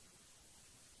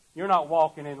 You're not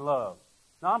walking in love.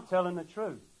 No, I'm telling the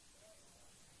truth.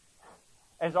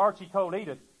 As Archie told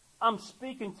Edith, I'm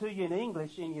speaking to you in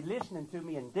English and you're listening to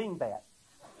me in dingbat.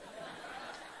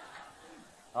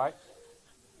 All right?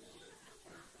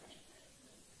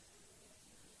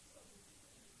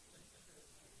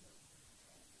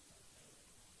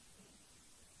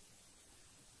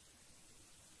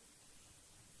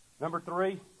 Number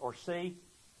 3, or C,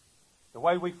 the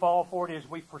way we fall for it is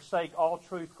we forsake all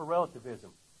truth for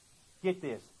relativism. Get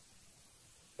this.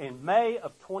 In May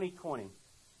of 2020,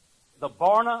 the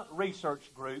Barna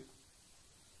Research Group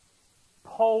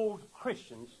polled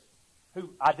Christians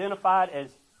who identified as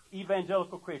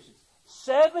evangelical Christians.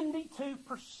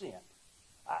 72%.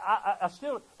 I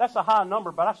still, that's a high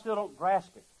number, but I still don't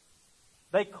grasp it.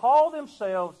 They call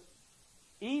themselves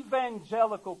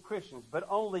evangelical Christians, but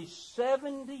only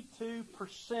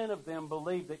 72% of them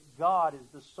believe that God is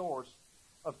the source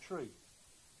of truth.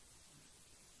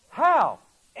 How,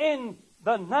 in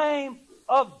the name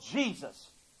of Jesus,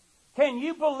 can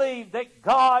you believe that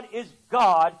God is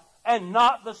God and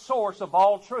not the source of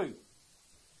all truth?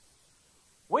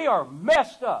 We are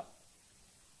messed up.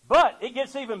 But it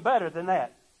gets even better than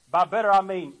that. By better, I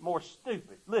mean more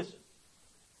stupid. Listen.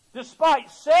 Despite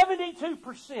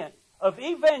 72% of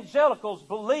evangelicals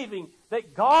believing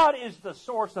that God is the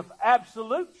source of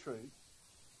absolute truth,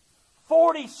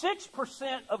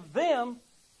 46% of them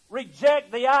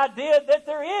reject the idea that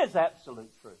there is absolute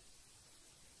truth.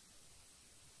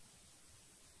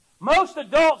 Most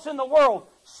adults in the world,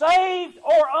 saved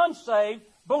or unsaved,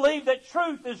 believe that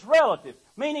truth is relative,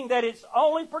 meaning that it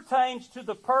only pertains to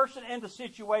the person and the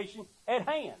situation at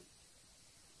hand.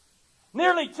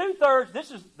 Nearly 2/3.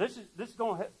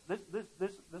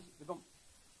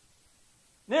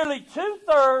 Nearly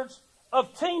 2/3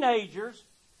 of teenagers,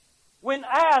 when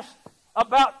asked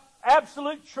about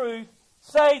absolute truth,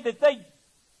 say that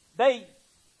they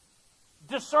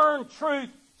discern truth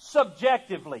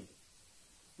subjectively,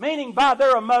 meaning by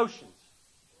their emotions,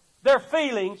 their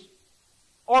feelings,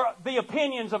 or the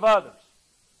opinions of others.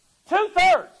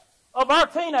 2/3 of our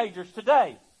teenagers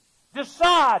today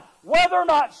decide whether or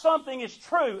not something is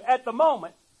true at the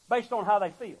moment based on how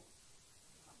they feel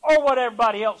or what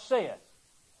everybody else says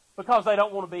because they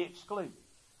don't want to be excluded.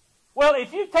 Well,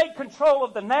 if you take control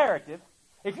of the narrative,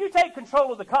 if you take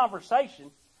control of the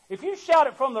conversation, if you shout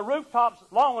it from the rooftops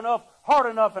long enough, hard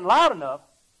enough, and loud enough,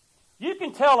 you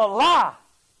can tell a lie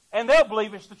and they'll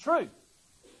believe it's the truth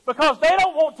because they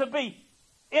don't want to be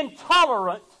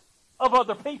intolerant of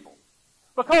other people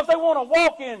because they want to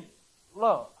walk in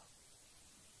love.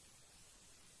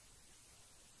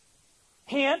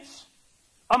 Hence,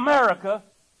 America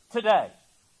today.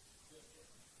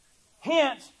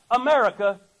 Hence,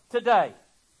 America today.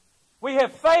 We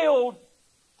have failed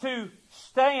to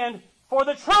stand for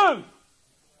the truth.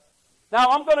 Now,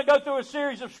 I'm going to go through a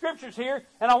series of scriptures here,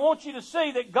 and I want you to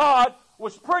see that God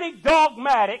was pretty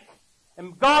dogmatic,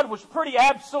 and God was pretty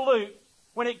absolute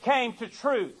when it came to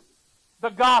truth,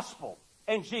 the gospel,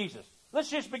 and Jesus. Let's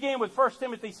just begin with 1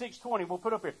 Timothy 6:20. We'll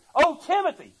put up here. Oh,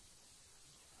 Timothy,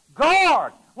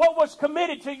 guard what was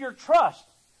committed to your trust.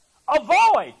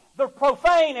 Avoid the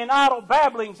profane and idle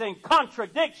babblings and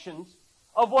contradictions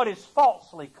of what is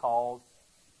falsely called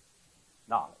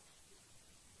knowledge.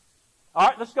 All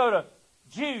right, let's go to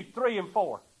Jude 3 and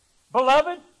 4.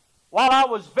 Beloved, while I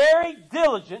was very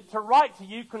diligent to write to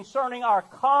you concerning our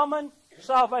common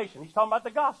salvation, he's talking about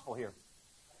the gospel here,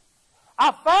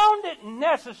 I found it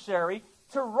necessary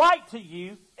to write to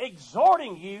you,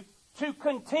 exhorting you to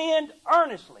contend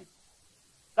earnestly.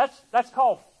 That's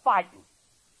called fighting.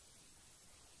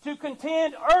 To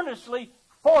contend earnestly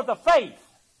for the faith.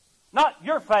 Not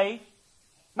your faith,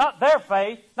 not their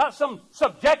faith, not some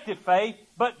subjective faith,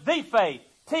 but the faith.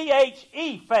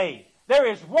 T-H-E faith. There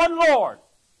is one Lord,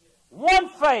 one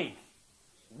faith,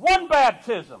 one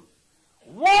baptism,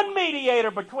 one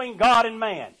mediator between God and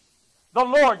man, the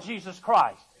Lord Jesus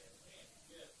Christ.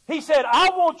 He said, I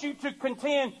want you to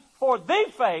contend for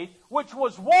the faith which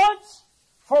was once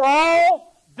for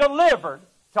all delivered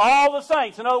to all the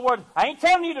saints. In other words, I ain't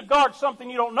telling you to guard something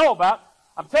you don't know about.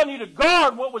 I'm telling you to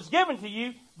guard what was given to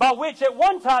you, by which at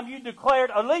one time you declared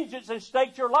allegiance and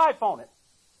staked your life on it.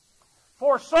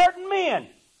 For certain men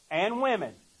and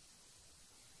women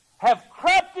have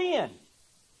crept in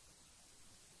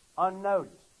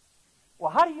unnoticed.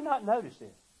 Well, how do you not notice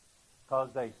this?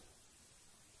 Because they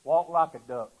walk like a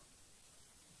duck.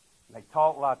 They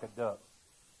talk like a duck.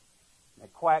 They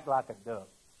quack like a duck.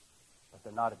 But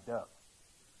they're not a duck.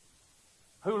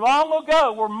 Who long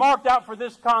ago were marked out for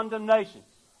this condemnation.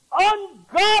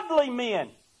 Ungodly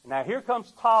men. Now here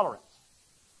comes tolerance.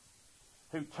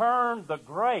 Who turn the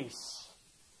grace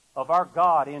of our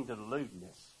God into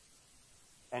lewdness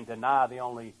and deny the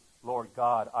only Lord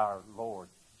God, our Lord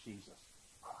Jesus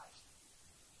Christ.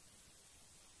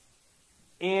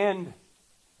 And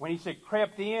when he said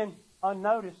crept in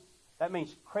unnoticed, that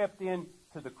means crept in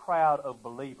to the crowd of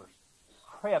believers,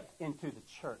 crept into the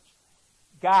church,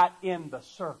 got in the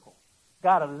circle,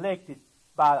 got elected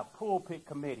by a pulpit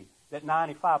committee that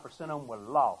 95% of them were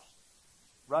lost,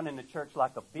 running the church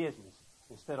like a business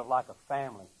instead of like a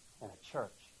family and a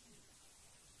church,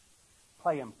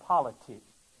 playing politics,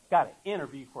 got an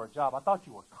interview for a job. I thought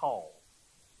you were called.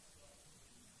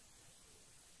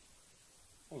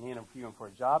 Ain't interviewing for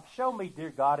a job. Show me, dear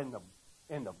God,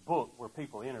 in the book where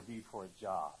people interviewed for a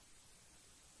job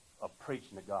of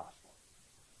preaching the gospel.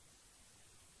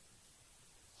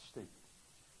 Stupid.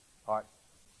 All right.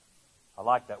 I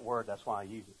like that word. That's why I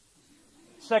use it.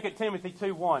 2 Timothy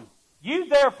 2:1. You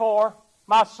therefore,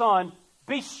 my son,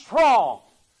 be strong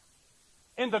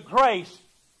in the grace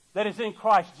that is in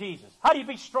Christ Jesus. How do you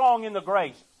be strong in the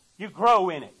grace? You grow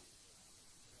in it.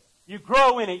 You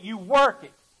grow in it. You work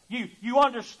it. You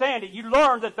understand it. You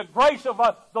learn that the grace of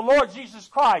the Lord Jesus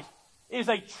Christ is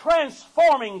a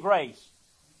transforming grace.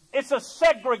 It's a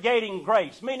segregating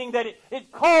grace, meaning that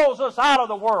it calls us out of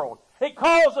the world. It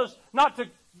calls us not to,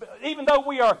 even though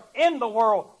we are in the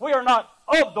world, we are not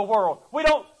of the world. We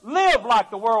don't live like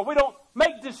the world. We don't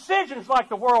make decisions like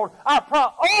the world. Our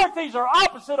priorities are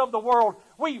opposite of the world.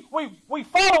 We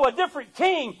follow a different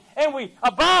king, and we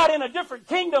abide in a different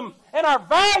kingdom, and our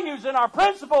values and our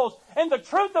principles and the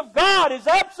truth of God is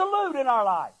absolute in our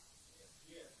life.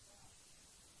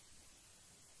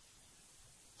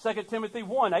 2 Timothy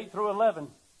 1:8-11.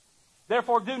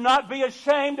 Therefore do not be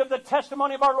ashamed of the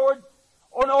testimony of our Lord,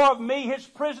 or nor of me, his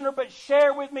prisoner, but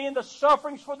share with me in the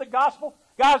sufferings for the gospel.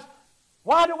 Guys,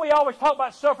 why do we always talk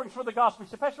about sufferings for the gospel? You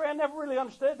say, Pastor Ray, I never really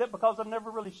understood that because I've never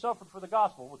really suffered for the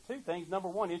gospel. Well, two things. Number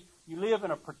one is you live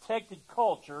in a protected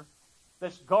culture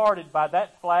that's guarded by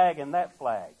that flag and that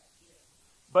flag.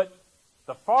 But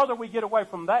the farther we get away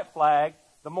from that flag,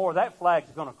 the more that flag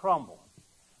is going to crumble.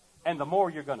 And the more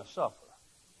you're going to suffer.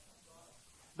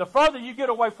 The further you get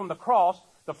away from the cross,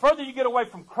 the further you get away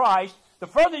from Christ, the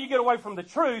further you get away from the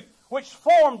truth, which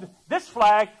formed this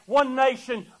flag, one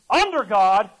nation under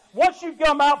God. Once you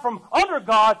come out from under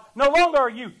God, no longer are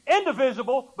you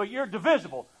indivisible, but you're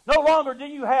divisible. No longer do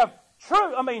you have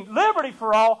liberty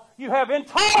for all. You have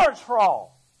intolerance for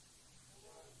all.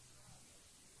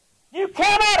 You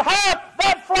cannot have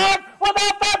that flag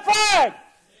without that flag.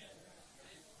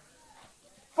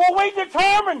 For we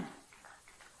determined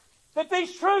that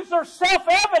these truths are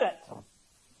self-evident.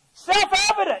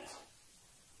 Self-evident.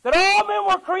 That all men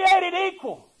were created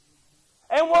equal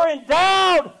and were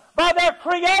endowed by their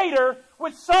Creator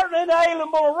with certain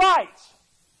inalienable rights,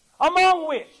 among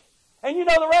which, and you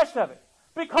know the rest of it,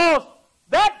 because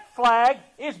that flag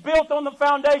is built on the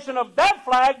foundation of that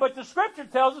flag, but the Scripture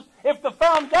tells us if the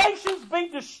foundations be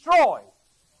destroyed,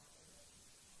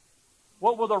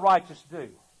 what will the righteous do?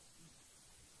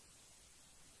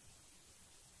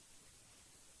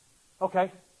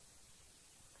 Okay.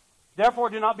 Therefore,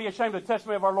 do not be ashamed of the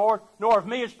testimony of our Lord, nor of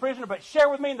me as prisoner, but share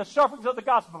with me in the sufferings of the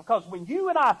gospel. Because when you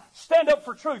and I stand up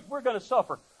for truth, we're going to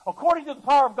suffer. According to the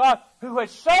power of God, who has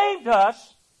saved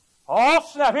us, oh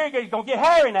snap, here you go, he's going to get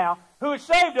hairy now, who has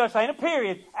saved us, ain't a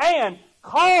period, and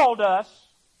called us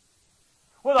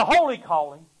with a holy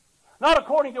calling, not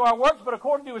according to our works, but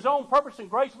according to his own purpose and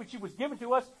grace, which he was given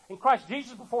to us in Christ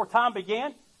Jesus before time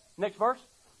began. Next verse.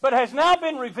 But has now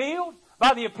been revealed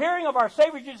by the appearing of our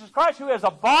Savior Jesus Christ, who has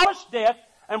abolished death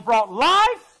and brought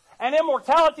life and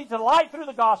immortality to light through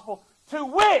the gospel, to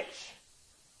which,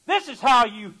 this is how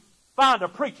you find a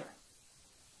preacher.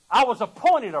 I was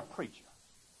appointed a preacher,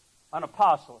 an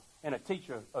apostle, and a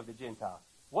teacher of the Gentiles.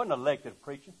 Wasn't elected a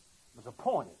preacher, was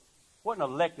appointed. Wasn't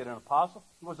elected an apostle,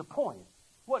 he was appointed.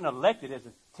 Wasn't elected as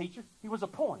a teacher, he was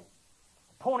appointed.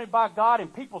 Appointed by God,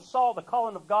 and people saw the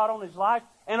calling of God on his life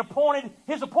and appointed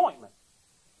his appointment.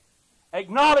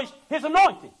 Acknowledged his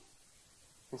anointing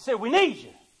and said, we need you.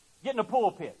 Get in the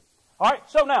pulpit. All right,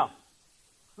 so now,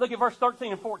 look at verse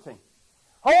 13 and 14.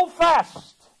 Hold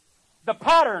fast the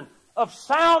pattern of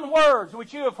sound words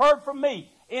which you have heard from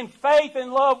me in faith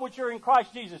and love which are in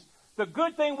Christ Jesus. The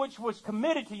good thing which was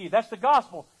committed to you, that's the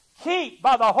gospel, keep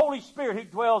by the Holy Spirit who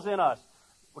dwells in us.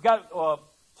 We got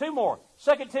two more.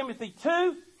 2 Timothy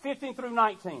 2, 15 through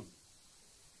 19.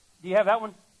 Do you have that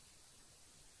one?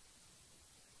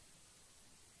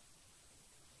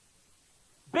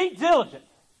 Be diligent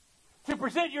to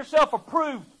present yourself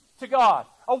approved to God,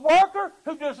 a worker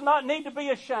who does not need to be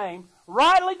ashamed,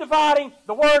 rightly dividing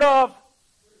the word of...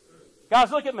 Guys,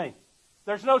 look at me.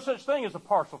 There's no such thing as a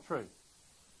partial truth.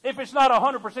 If it's not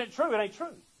 100% true, it ain't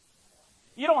true.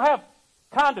 You don't have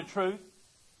kind of truth.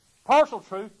 Partial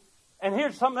truth. And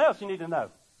here's something else you need to know.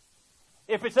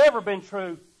 If it's ever been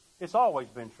true, it's always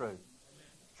been true.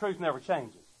 Truth never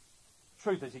changes.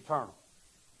 Truth is eternal.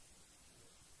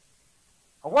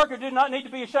 A worker did not need to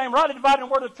be ashamed, rightly dividing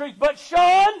the word of truth, but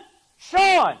shun.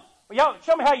 Well, y'all,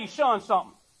 show me how you shun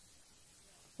something.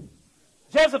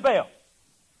 Jezebel.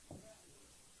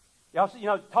 Y'all see,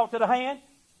 talk to the hand.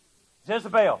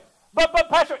 Jezebel. But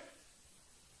Pastor,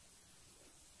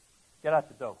 get out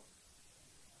the door.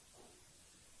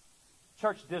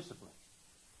 Church discipline.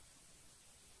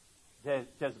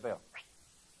 Jezebel.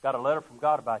 Got a letter from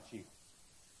God about you.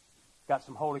 Got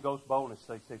some Holy Ghost boldness.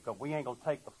 They said, we ain't going to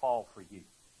take the fall for you.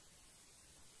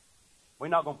 We're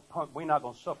not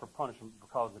going to suffer punishment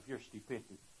because of your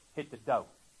stupidity. Hit the door.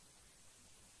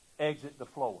 Exit the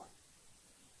floor.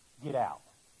 Get out.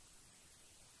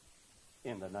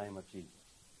 In the name of Jesus.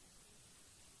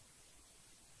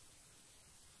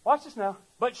 Watch this now.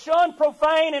 But shun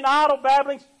profane and idle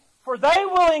babblings, for they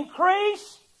will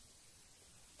increase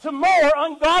to more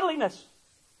ungodliness,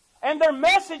 and their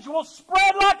message will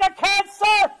spread like a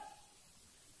cancer.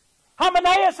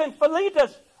 Hymenaeus and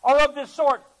Philetus are of this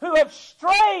sort, who have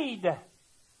strayed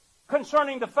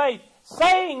concerning the faith,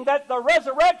 saying that the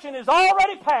resurrection is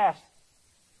already past,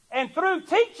 and through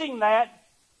teaching that,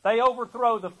 they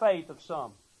overthrow the faith of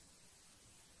some.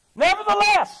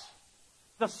 Nevertheless,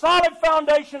 the solid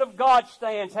foundation of God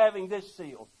stands, having this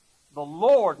seal: the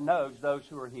Lord knows those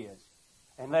who are His.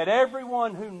 And let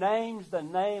everyone who names the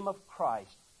name of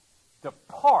Christ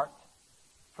depart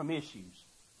from issues.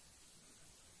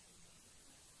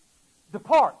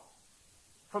 Depart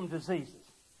from diseases.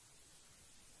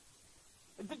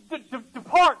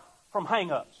 Depart from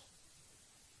hang-ups.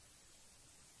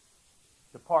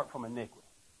 Depart from iniquity.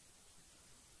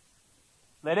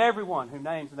 Let everyone who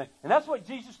names the name. And that's what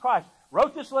Jesus Christ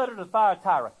wrote this letter to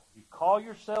Thyatira. You call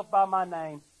yourself by my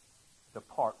name,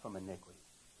 depart from iniquity.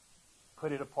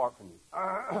 Put it apart from you.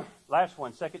 Last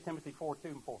one, 2 Timothy 4, 2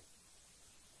 and 4.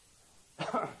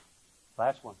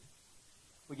 Last one.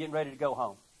 We're getting ready to go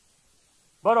home.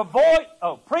 But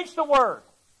preach the word.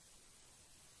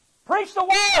 Preach the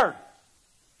word.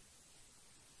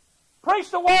 Preach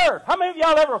the word. How many of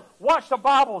y'all ever watched a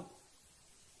Bible,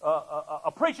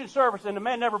 a preaching service, and the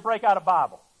man never break out a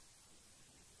Bible?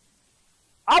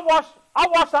 I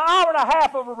watched an hour and a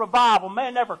half of a revival.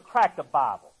 Man never cracked a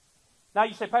Bible. Now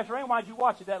you say, Pastor Ray, why did you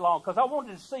watch it that long? Because I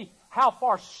wanted to see how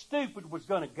far stupid was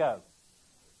going to go.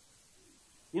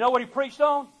 You know what he preached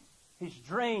on? His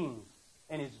dreams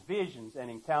and his visions and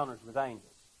encounters with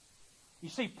angels. You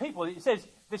see, people, it says,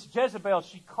 this Jezebel,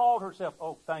 she called herself,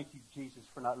 oh, thank you, Jesus,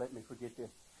 for not letting me forget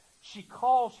this. She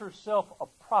calls herself a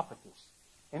prophetess.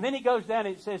 And then he goes down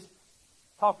and it says,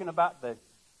 talking about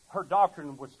her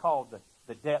doctrine was called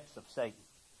the depths of Satan.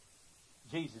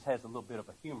 Jesus has a little bit of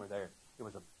a humor there.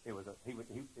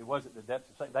 It wasn't the depths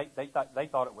of Satan. They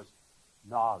thought it was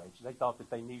knowledge. They thought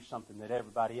that they knew something that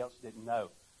everybody else didn't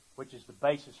know, which is the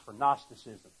basis for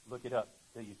Gnosticism. Look it up.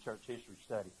 Do your church history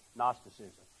study. Gnosticism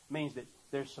means that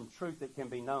there's some truth that can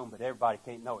be known, but everybody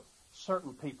can't know it.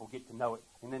 Certain people get to know it,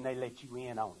 and then they let you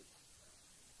in on it.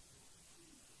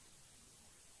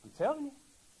 I'm telling you.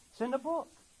 It's in the book.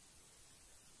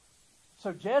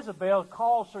 So Jezebel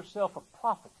calls herself a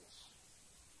prophetess.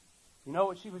 You know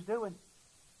what she was doing?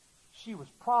 She was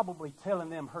probably telling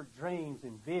them her dreams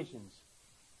and visions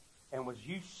and was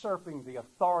usurping the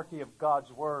authority of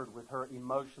God's word with her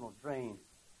emotional dream,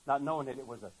 not knowing that it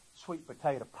was a sweet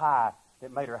potato pie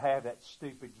that made her have that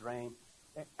stupid dream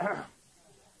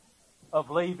of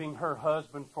leaving her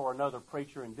husband for another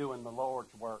preacher and doing the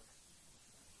Lord's work.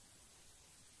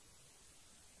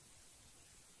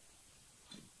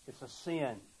 It's a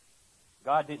sin.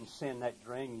 God didn't send that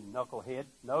dream, you knucklehead.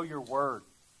 Know your word.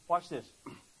 Watch this.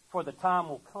 For the time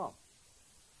will come,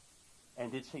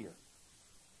 and it's here.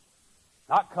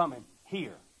 Not coming,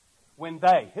 here. When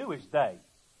who is they?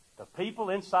 The people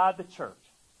inside the church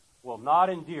will not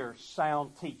endure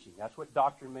sound teaching. That's what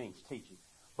doctrine means, teaching.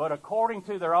 But according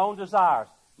to their own desires.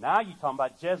 Now you're talking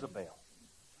about Jezebel.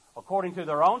 According to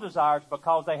their own desires,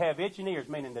 because they have itching ears,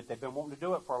 meaning that they've been wanting to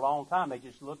do it for a long time. They're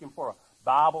just looking for a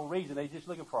Bible reason. They're just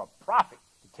looking for a prophet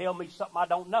to tell me something I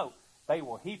don't know. They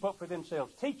will heap up for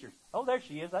themselves teachers. Oh, there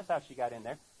she is. That's how she got in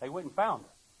there. They went and found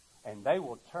her. And they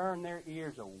will turn their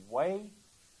ears away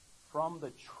from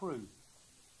the truth.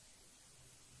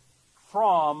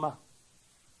 From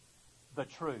the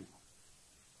truth.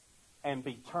 And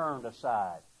be turned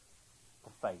aside to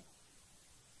faith.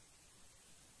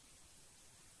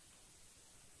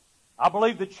 I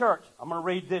believe the church. I'm going to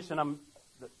read this, and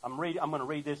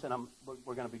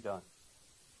we're going to be done.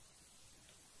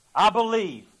 I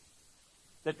believe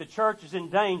that the church is in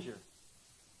danger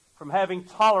from having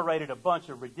tolerated a bunch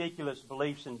of ridiculous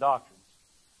beliefs and doctrines.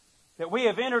 That we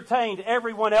have entertained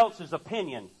everyone else's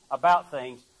opinion about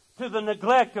things to the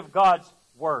neglect of God's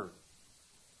Word.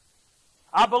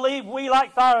 I believe we,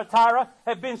 like Thyatira,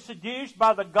 have been seduced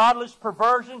by the godless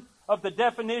perversion of the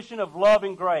definition of love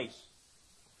and grace.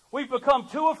 We've become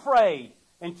too afraid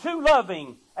and too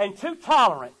loving and too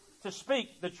tolerant to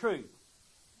speak the truth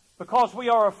because we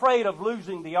are afraid of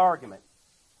losing the argument,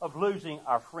 of losing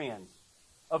our friends,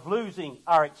 of losing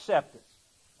our acceptance,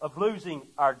 of losing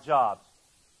our jobs,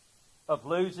 of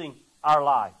losing our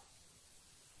life.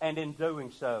 And in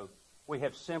doing so, we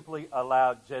have simply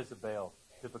allowed Jezebel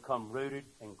to become rooted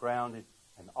and grounded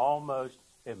and almost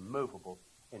immovable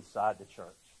inside the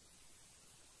church.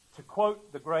 To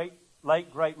quote the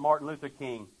late great Martin Luther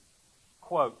King,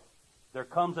 quote, "There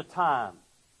comes a time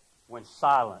when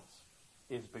silence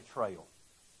is betrayal."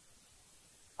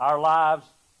 Our lives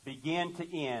begin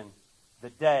to end the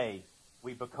day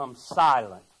we become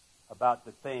silent about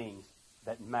the things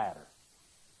that matter.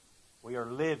 We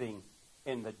are living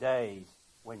in the days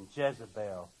when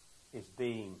Jezebel is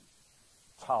being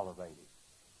tolerated.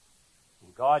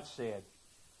 And God said,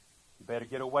 you better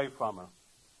get away from her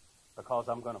because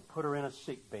I'm going to put her in a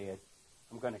sick bed.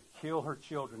 I'm going to kill her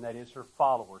children, that is her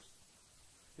followers,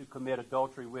 who commit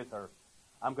adultery with her.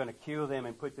 I'm going to kill them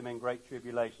and put them in great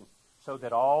tribulation so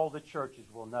that all the churches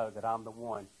will know that I'm the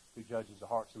one who judges the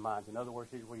hearts and minds. In other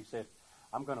words, here's what he said,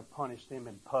 I'm going to punish them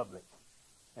in public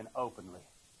and openly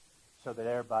so that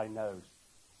everybody knows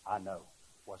I know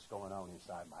what's going on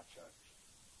inside my church.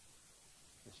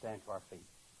 Let's stand to our feet.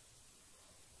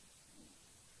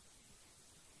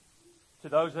 To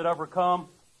those that overcome,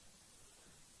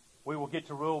 we will get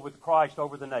to rule with Christ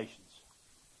over the nations.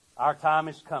 Our time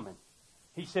is coming.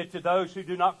 He said to those who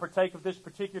do not partake of this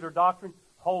particular doctrine,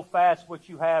 hold fast what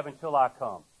you have until I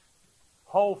come.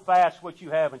 Hold fast what you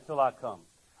have until I come.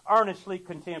 Earnestly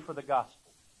contend for the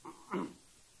gospel.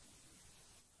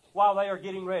 While they are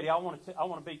getting ready, I want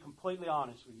to be completely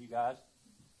honest with you guys.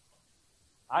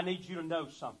 I need you to know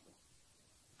something.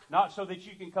 Not so that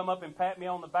you can come up and pat me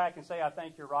on the back and say, I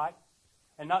think you're right.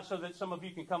 And not so that some of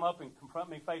you can come up and confront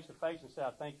me face to face and say,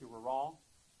 I think you were wrong.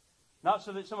 Not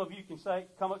so that some of you can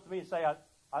come up to me and say,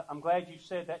 I'm glad you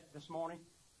said that this morning.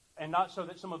 And not so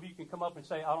that some of you can come up and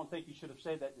say, I don't think you should have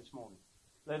said that this morning.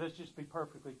 Let us just be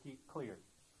perfectly clear.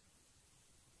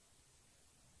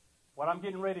 What I'm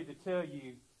getting ready to tell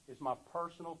you is my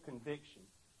personal conviction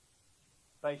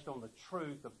based on the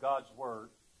truth of God's Word,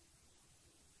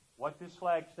 what this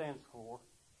flag stands for,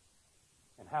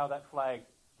 and how that flag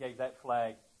gave that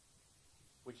flag,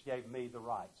 which gave me the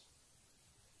rights.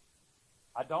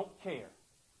 I don't care.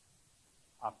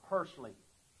 I personally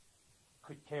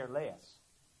could care less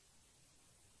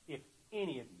if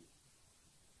any of you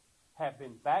have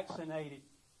been vaccinated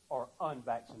or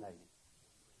unvaccinated.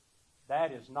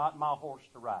 That is not my horse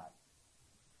to ride.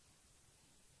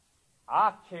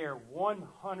 I care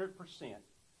 100%,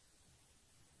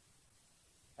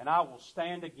 and I will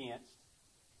stand against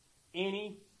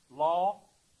any law,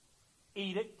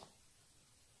 edict,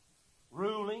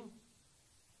 ruling,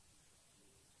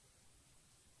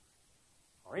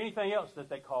 or anything else that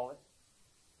they call it,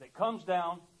 that comes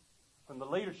down from the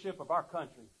leadership of our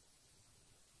country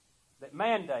that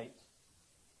mandates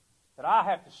that I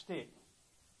have to stick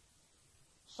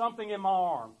something in my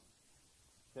arm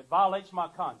that violates my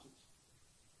conscience,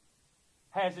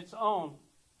 has its own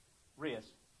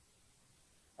risk,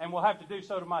 and will have to do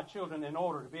so to my children in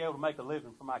order to be able to make a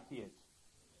living for my kids,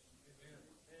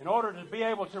 in order to be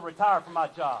able to retire from my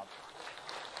job,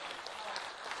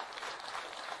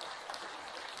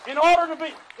 in order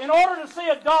to see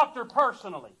a doctor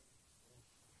personally,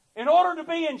 in order to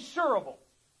be insurable,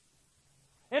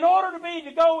 in order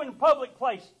to go in public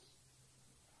places.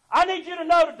 I need you to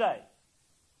know today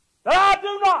that I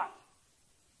do not,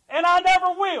 and I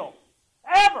never will,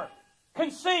 ever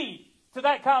concede to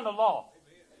that kind of law.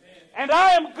 And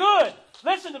I am good,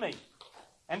 listen to me,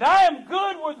 and I am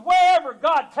good with wherever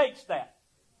God takes that.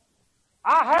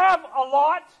 I have a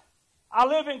lot, I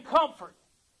live in comfort,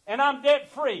 and I'm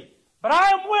debt-free. But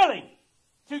I am willing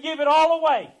to give it all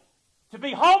away, to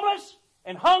be homeless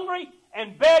and hungry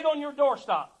and beg on your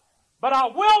doorstep. But I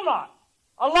will not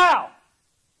allow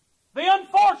the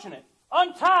unfortunate,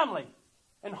 untimely,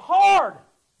 and hard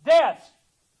deaths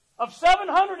of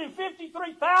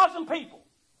 753,000 people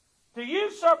to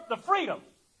usurp the freedom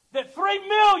that 3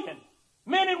 million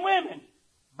men and women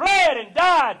bled and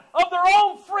died of their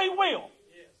own free will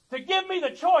to give me the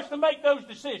choice to make those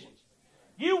decisions.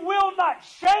 You will not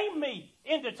shame me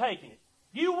into taking it.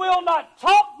 You will not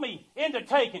talk me into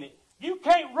taking it. You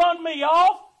can't run me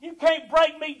off. You can't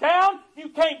break me down. You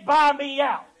can't buy me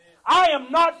out. I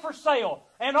am not for sale.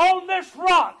 And on this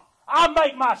rock, I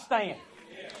make my stand.